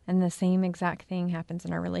 And the same exact thing happens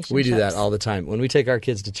in our relationships. We do that all the time. When we take our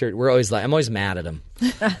kids to church, I'm always mad at them.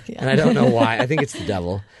 And I don't know why. I think it's the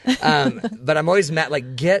devil. But I'm always mad.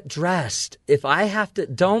 Like, get dressed. If I have to,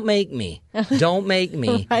 don't make me. Don't make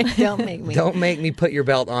me. Right, don't make me. Don't make me put your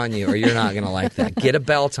belt on you, or you're not going to like that. Get a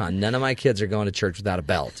belt on. None of my kids are going to church without a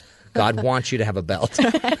belt. God wants you to have a belt.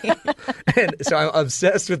 And so I'm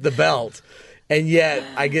obsessed with the belt. And yet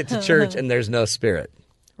I get to church and there's no spirit.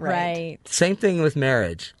 Right. Same thing with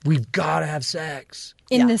marriage. We've got to have sex.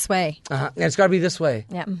 In this way. And it's got to be this way.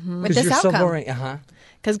 Yeah. With Because this you're outcome. so boring.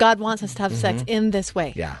 Because God wants us to have sex in this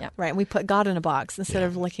way. Yeah. Right. We put God in a box instead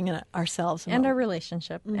of looking at ourselves. And our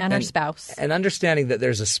relationship and our spouse. And understanding that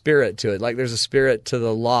there's a spirit to it. Like there's a spirit to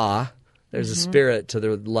the law. There's a spirit to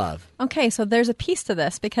the love. Okay, so there's a piece to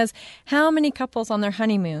this, because how many couples on their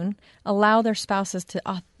honeymoon allow their spouses to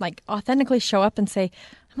authentically show up and say,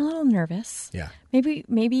 I'm a little nervous. Yeah.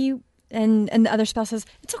 Maybe and the other spouse says,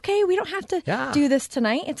 it's okay, we don't have to do this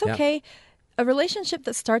tonight. It's okay. A relationship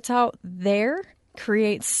that starts out there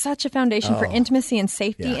create such a foundation for Oh. intimacy and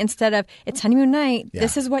safety Yeah. instead of it's honeymoon night. Yeah.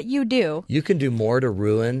 This is what you do. You can do more to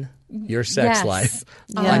ruin your sex Yes. life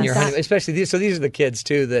on Yes. your honeymoon. Especially these are the kids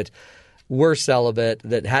too that were celibate,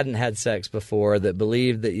 that hadn't had sex before, that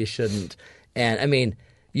believed that you shouldn't. And I mean,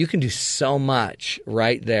 you can do so much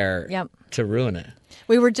right there Yep. to ruin it.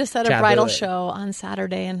 We were just at a Taboo bridal it. show on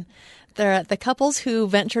Saturday, and the couples who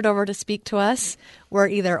ventured over to speak to us were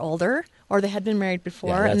either older or they had been married before,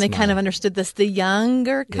 Yeah, and they that's kind of understood this. The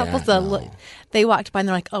younger couples, they walked by and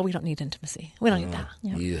they're like, "Oh, we don't need intimacy. We don't need that."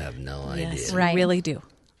 You have no idea. Yes, we really do.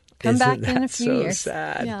 Come back Isn't in a that few so years.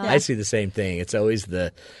 sad? Yeah. I see the same thing. It's always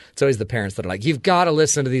the parents that are like, "You've got to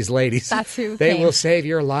listen to these ladies. That's who they came. will save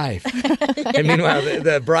your life." And meanwhile,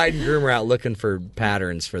 the bride and groom are out looking for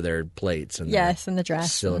patterns for their plates and Yes, their and the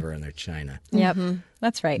dress. silver and their china. Yep.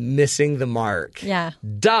 That's right. Missing the mark. Yeah.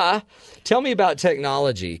 Duh. Tell me about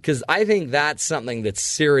technology, because I think that's something that's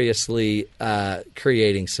seriously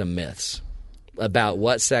creating some myths about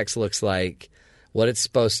what sex looks like, what it's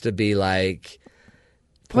supposed to be like.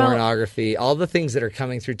 Pornography, all the things that are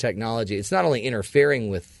coming through technology. It's not only interfering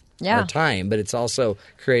with our time, but it's also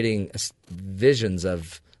creating visions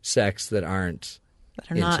of sex that aren't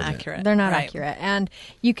They're not intimate. accurate. They're not Right. accurate. And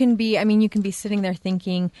you can be sitting there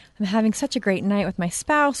thinking, I'm having such a great night with my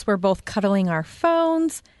spouse. We're both cuddling our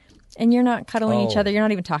phones. And you're not cuddling each Oh. other. You're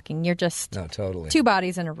not even talking. You're just No, totally. two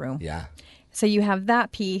bodies in a room. Yeah. So you have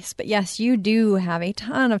that piece, but yes, you do have a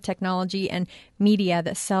ton of technology and media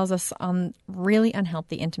that sells us on really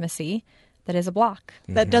unhealthy intimacy that is a block.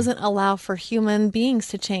 That doesn't allow for human beings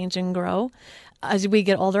to change and grow. As we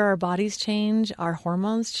get older, our bodies change, our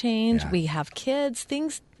hormones change, we have kids,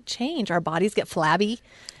 things change. Our bodies get flabby.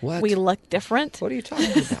 What? We look different. What are you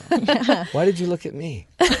talking about? Why did you look at me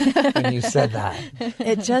when you said that?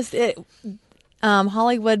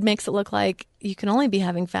 Hollywood makes it look like you can only be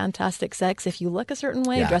having fantastic sex if you look a certain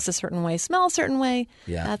way, Yeah. dress a certain way, smell a certain way.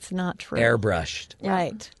 Yeah. That's not true. Airbrushed.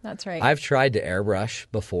 Right. That's right. I've tried to airbrush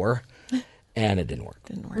before, and it didn't work.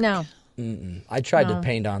 No. I tried to No.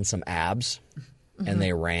 paint on some abs, and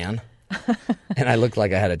they ran. And I looked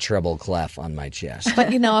like I had a treble clef on my chest.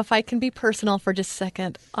 But, if I can be personal for just a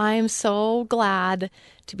second, I'm so glad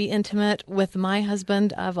to be intimate with my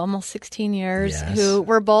husband of almost 16 years, Yes. who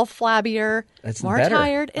we're both flabbier, It's more better.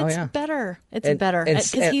 tired. Oh, It's yeah. better. It's And- better. and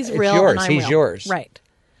Because it's- he's it's real yours. and I'm He's real. yours. Right.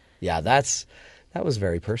 Yeah, that was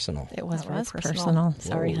very personal. It was very personal. personal.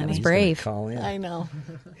 Sorry, Whoa, honey. he's brave. gonna call in. I know.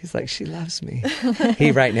 He's like, she loves me.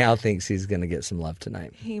 He right now thinks he's going to get some love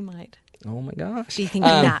tonight. He might. Oh my gosh. Be thinking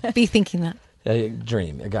that. Be thinking that. A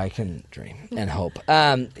dream. A guy can dream and hope.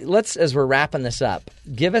 Let's, as we're wrapping this up,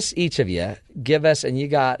 give us each of you. And you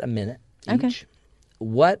got a minute each. Okay.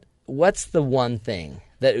 What's the one thing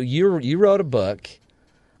that you wrote a book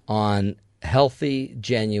on healthy,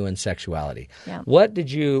 genuine sexuality? Yeah.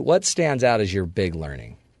 What stands out as your big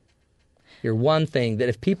learning? Your one thing that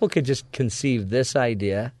if people could just conceive this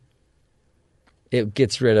idea, it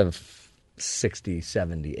gets rid of 60,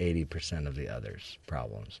 70, 80% of the others'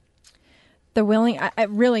 problems.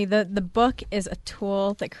 The book is a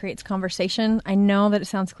tool that creates conversation. I know that it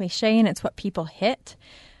sounds cliche and it's what people hit,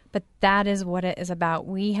 but that is what it is about.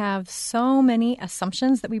 We have so many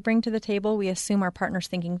assumptions that we bring to the table. We assume our partner's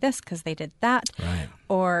thinking this because they did that, Right.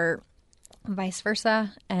 or vice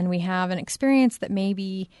versa. And we have an experience that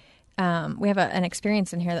maybe we have an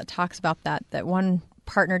experience in here that talks about that one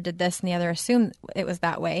partner did this and the other assumed it was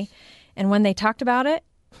that way. And when they talked about it,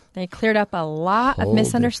 they cleared up a lot of Whole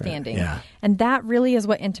misunderstanding. different- yeah. And that really is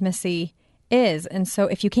what intimacy is. And so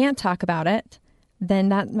if you can't talk about it, then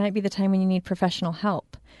that might be the time when you need professional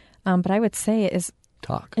help. But I would say it is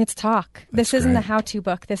talk. It's talk. This isn't a how-to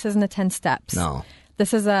book. This isn't a 10 steps. No.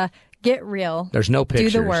 This is a get real. There's no Do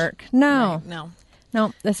pictures. the work. No. Right, no.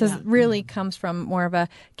 No, this is really comes from more of a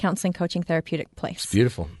counseling, coaching, therapeutic place.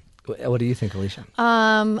 Beautiful. What do you think, Alicia?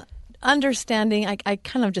 Understanding, I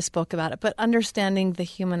kind of just spoke about it, but understanding the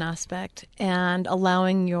human aspect and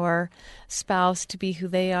allowing your spouse to be who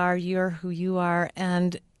they are, you're who you are,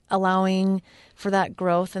 and allowing for that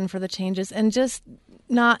growth and for the changes, and just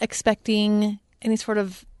not expecting any sort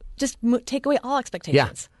of, just take away all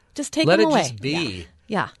expectations. Just take Let them it away. just be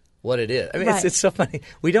Yeah. what it is. I mean, Right. it's so funny.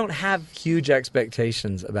 We don't have huge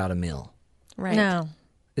expectations about a meal. Right. No.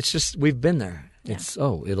 It's just, we've been there. It's,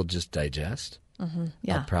 it'll just digest.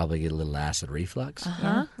 Yeah. I'll probably get a little acid reflux.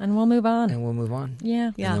 Yeah. And we'll move on. And we'll move on. Yeah.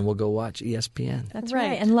 And then we'll go watch ESPN. That's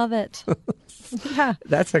right. And love it. Yeah.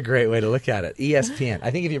 That's a great way to look at it. ESPN. I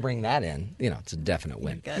think if you bring that in, it's a definite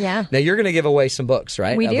win. Yeah. Now, you're going to give away some books,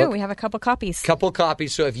 right? We A do. book? We have a couple copies. Couple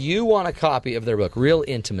copies. So if you want a copy of their book, Real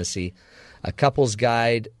Intimacy, a couples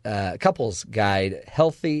guide,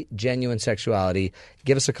 healthy, genuine sexuality.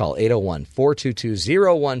 Give us a call,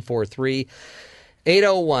 801-422-0143.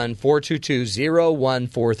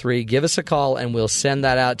 801-422-0143. Give us a call, and we'll send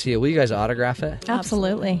that out to you. Will you guys autograph it?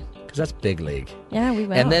 Absolutely. Because that's big league. Yeah, we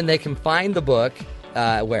will. And then they can find the book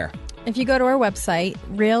where? If you go to our website,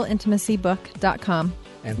 realintimacybook.com.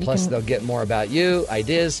 And plus, they'll get more about you,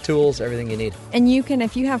 ideas, tools, everything you need. And you can,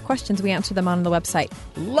 if you have questions, we answer them on the website.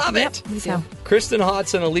 Love it! We do. Kristen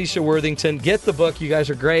Hodson, Alicia Worthington, get the book. You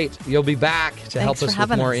guys are great. You'll be back to help us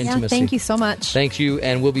with more intimacy. Yeah, thank you so much. Thank you,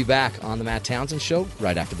 and we'll be back on the Matt Townsend Show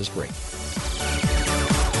right after this break.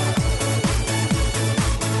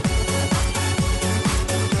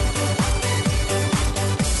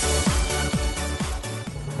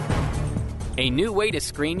 A new way to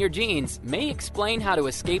screen your genes may explain how to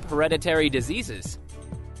escape hereditary diseases.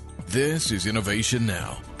 This is Innovation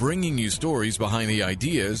Now, bringing you stories behind the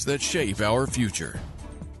ideas that shape our future.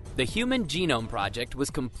 The Human Genome Project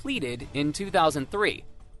was completed in 2003,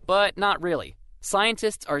 but not really.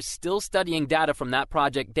 Scientists are still studying data from that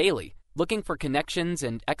project daily, looking for connections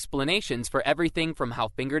and explanations for everything from how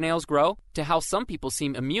fingernails grow to how some people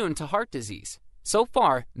seem immune to heart disease. So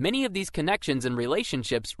far, many of these connections and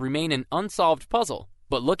relationships remain an unsolved puzzle,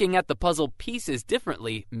 but looking at the puzzle pieces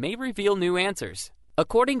differently may reveal new answers.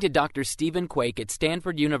 According to Dr. Stephen Quake at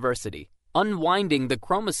Stanford University, unwinding the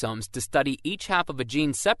chromosomes to study each half of a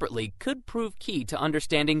gene separately could prove key to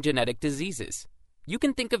understanding genetic diseases. You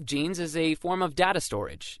can think of genes as a form of data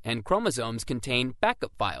storage, and chromosomes contain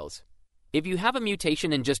backup files. If you have a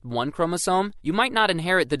mutation in just one chromosome, you might not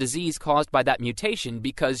inherit the disease caused by that mutation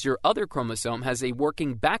because your other chromosome has a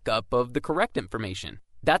working backup of the correct information.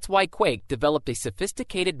 That's why Quake developed a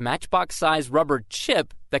sophisticated matchbox-sized rubber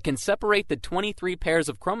chip that can separate the 23 pairs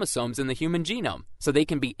of chromosomes in the human genome so they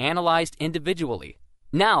can be analyzed individually.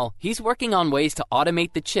 Now, he's working on ways to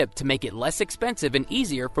automate the chip to make it less expensive and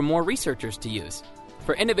easier for more researchers to use.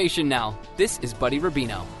 For Innovation Now, this is Buddy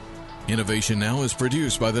Rubino. Innovation Now is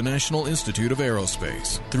produced by the National Institute of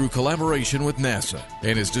Aerospace through collaboration with NASA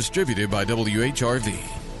and is distributed by WHRV.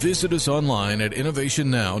 Visit us online at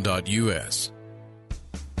innovationnow.us.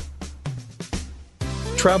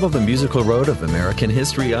 Travel the musical road of American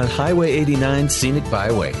history on Highway 89 Scenic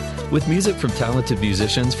Byway. With music from talented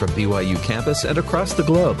musicians from BYU campus and across the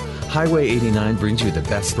globe, Highway 89 brings you the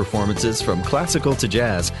best performances from classical to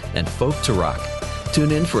jazz and folk to rock.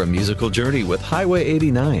 Tune in for a musical journey with Highway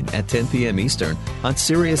 89 at 10 p.m. Eastern on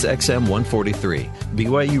Sirius XM 143,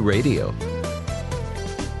 BYU Radio.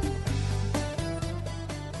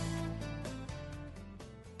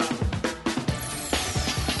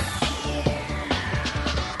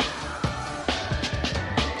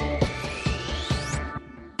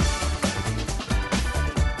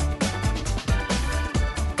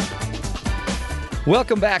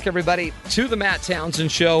 Welcome back, everybody, to the Matt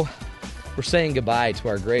Townsend Show. We're saying goodbye to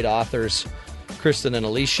our great authors, Kristen and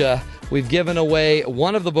Alicia. We've given away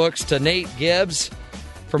one of the books to Nate Gibbs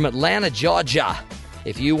from Atlanta, Georgia.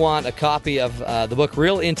 If you want a copy of the book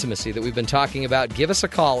Real Intimacy that we've been talking about, give us a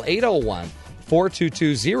call,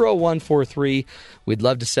 801-422-0143. We'd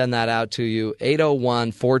love to send that out to you,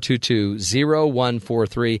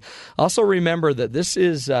 801-422-0143. Also remember that this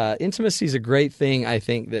is, intimacy is a great thing, I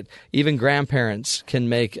think, that even grandparents can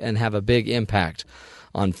make and have a big impact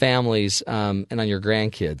on families and on your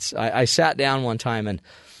grandkids. I sat down one time, and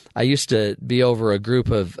I used to be over a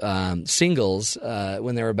group of singles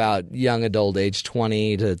when they were about young adult age,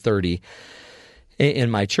 20 to 30,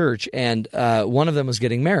 in my church, and one of them was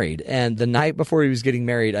getting married. And the night before he was getting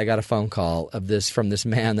married, I got a phone call from this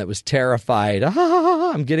man that was terrified.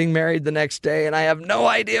 I'm getting married the next day, and I have no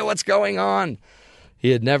idea what's going on. He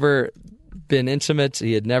had never been intimate,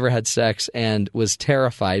 he had never had sex, and was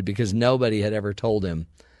terrified because nobody had ever told him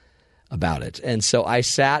about it. And so I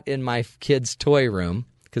sat in my kid's toy room,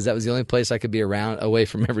 because that was the only place I could be away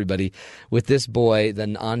from everybody, with this boy,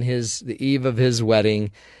 then on the eve of his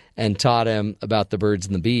wedding, and taught him about the birds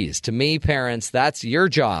and the bees. To me, parents, that's your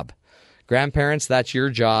job. Grandparents, that's your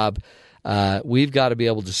job. We've got to be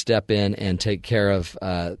able to step in and take care of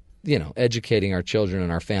educating our children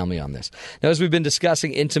and our family on this. Now, as we've been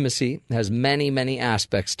discussing, intimacy has many, many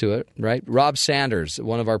aspects to it, right? Rob Sanders,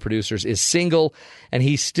 one of our producers, is single, and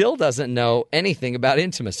he still doesn't know anything about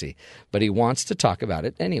intimacy, but he wants to talk about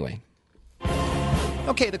it anyway.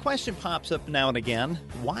 Okay, the question pops up now and again.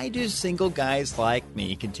 Why do single guys like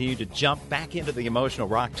me continue to jump back into the emotional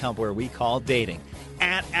rock tumbler we call dating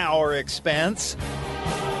at our expense?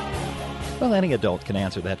 Well, any adult can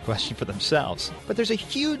answer that question for themselves. But there's a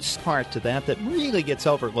huge part to that really gets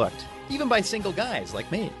overlooked, even by single guys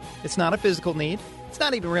like me. It's not a physical need. It's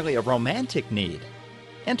not even really a romantic need.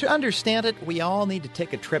 And to understand it, we all need to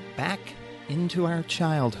take a trip back into our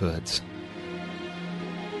childhoods.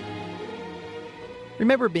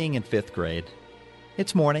 Remember being in 5th grade?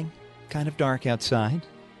 It's morning, kind of dark outside,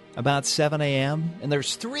 about 7 a.m., and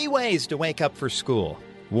there's 3 ways to wake up for school.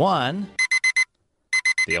 1,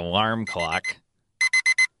 the alarm clock.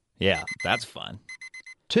 Yeah, that's fun.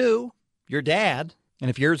 2, your dad. And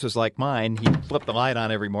if yours was like mine, he'd flip the light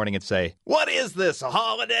on every morning and say, "What is this, a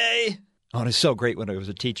holiday?" Oh, and it's so great when it was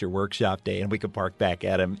a teacher workshop day and we could bark back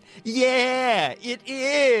at him, "Yeah, it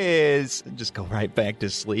is," and just go right back to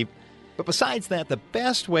sleep. But besides that, the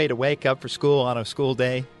best way to wake up for school on a school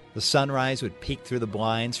day, the sunrise would peek through the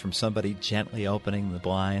blinds from somebody gently opening the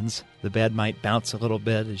blinds. The bed might bounce a little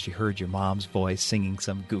bit as you heard your mom's voice singing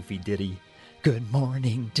some goofy ditty. "Good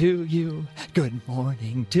morning to you, good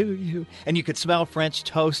morning to you." And you could smell French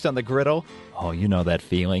toast on the griddle. Oh, you know that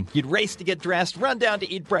feeling. You'd race to get dressed, run down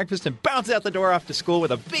to eat breakfast, and bounce out the door off to school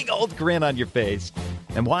with a big old grin on your face.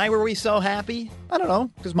 And why were we so happy? I don't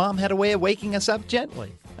know, because Mom had a way of waking us up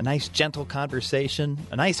gently. A nice gentle conversation,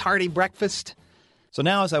 a nice hearty breakfast. So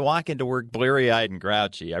now as I walk into work bleary-eyed and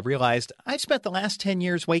grouchy, I've realized I've spent the last 10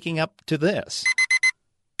 years waking up to this.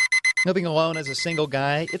 Living alone as a single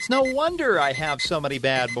guy, it's no wonder I have so many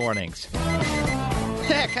bad mornings.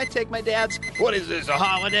 Heck, I take my dad's, "What is this, a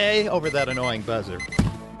holiday?" over that annoying buzzer.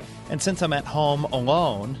 And since I'm at home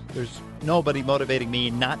alone, there's nobody motivating me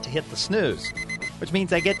not to hit the snooze, which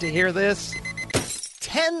means I get to hear this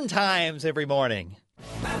 10 times every morning.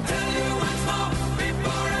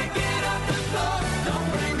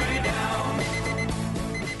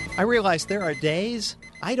 I realize there are days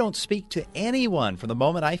I don't speak to anyone from the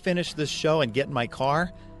moment I finish this show and get in my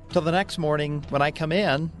car till the next morning when I come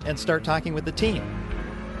in and start talking with the team.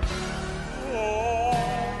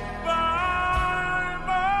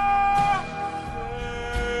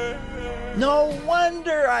 No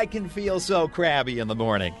wonder I can feel so crabby in the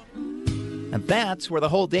morning. And that's where the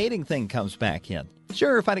whole dating thing comes back in.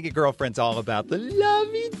 Sure, finding a girlfriend's all about the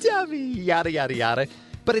lovey-dovey, yada, yada, yada.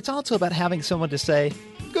 But it's also about having someone to say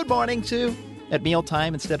good morning to at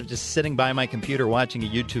mealtime instead of just sitting by my computer watching a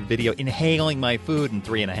YouTube video, inhaling my food in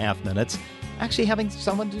 3.5 minutes. Actually having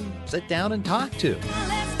someone to sit down and talk to.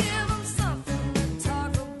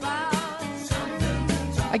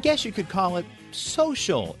 I guess you could call it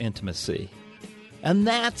social intimacy. And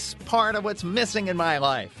that's part of what's missing in my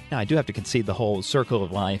life. Now, I do have to concede the whole circle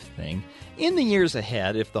of life thing. In the years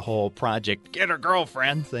ahead, if the whole project get a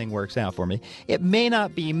girlfriend thing works out for me, it may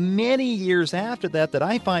not be many years after that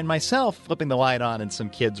I find myself flipping the light on in some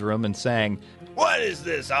kid's room and saying, "What is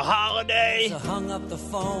this, a holiday?" As I hung up the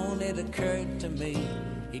phone, it occurred to me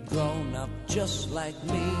he'd grown up just like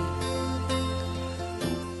me.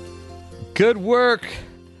 Good work,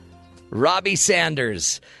 Robbie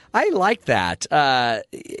Sanders. I like that.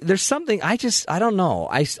 There's something, I don't know.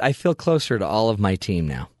 I feel closer to all of my team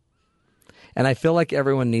now. And I feel like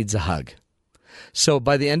everyone needs a hug. So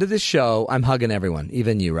by the end of this show, I'm hugging everyone,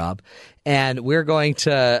 even you, Rob. And we're going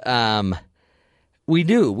to,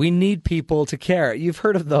 we need people to care. You've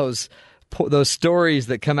heard of those stories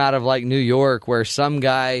that come out of like New York where some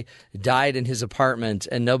guy died in his apartment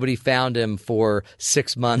and nobody found him for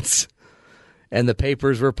 6 months. And the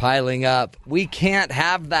papers were piling up. We can't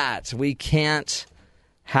have that. We can't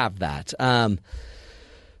have that.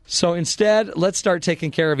 So instead, let's start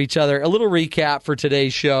taking care of each other. A little recap for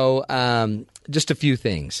today's show. Just a few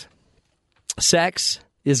things. Sex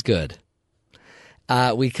is good.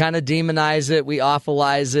 We kind of demonize it. We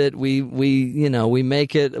awfulize it. We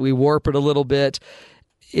make it. We warp it a little bit.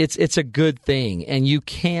 It's a good thing, and you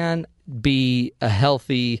can be a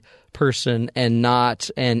healthy person and not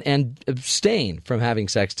and abstain from having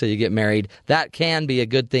sex till you get married. That can be a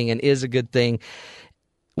good thing and is a good thing.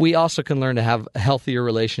 We also can learn to have healthier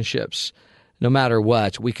relationships. No matter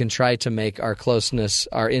what, we can try to make our closeness,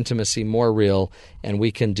 our intimacy more real, and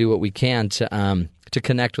we can do what we can to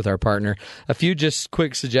connect with our partner. A few just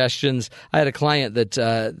quick suggestions. I had a client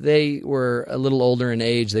that they were a little older in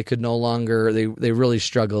age. They could no longer, they really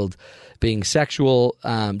struggled being sexual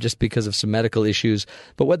just because of some medical issues.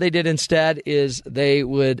 But what they did instead is they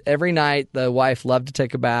would, every night, the wife loved to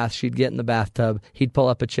take a bath. She'd get in the bathtub. He'd pull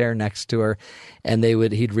up a chair next to her, and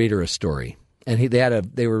he'd read her a story. And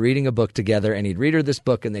they were reading a book together, and he'd read her this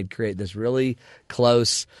book, and they'd create this really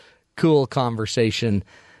close, cool conversation.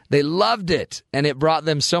 They loved it, and it brought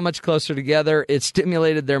them so much closer together. It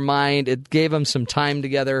stimulated their mind. It gave them some time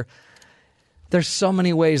together. There's so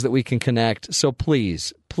many ways that we can connect. So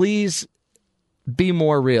please be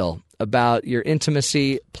more real about your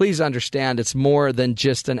intimacy. Please understand it's more than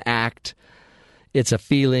just an act. It's a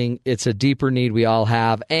feeling. It's a deeper need we all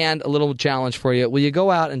have. And a little challenge for you. Will you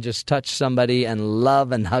go out and just touch somebody and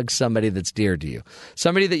love and hug somebody that's dear to you?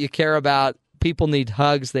 Somebody that you care about. People need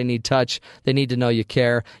hugs. They need touch. They need to know you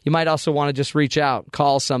care. You might also want to just reach out,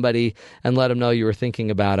 call somebody, and let them know you were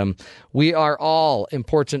thinking about them. We are all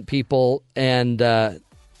important people, and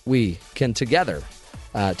we can together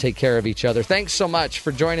take care of each other. Thanks so much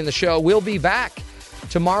for joining the show. We'll be back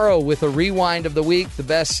tomorrow with a rewind of the week. The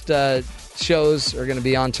best shows are going to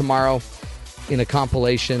be on tomorrow in a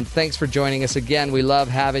compilation. Thanks for joining us again. We love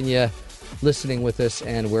having you listening with us,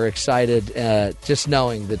 and we're excited just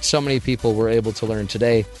knowing that so many people were able to learn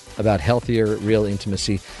today about healthier, real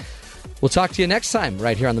intimacy. We'll talk to you next time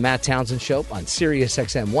right here on the Matt Townsend Show on Sirius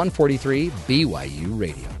XM 143 BYU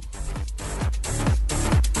Radio.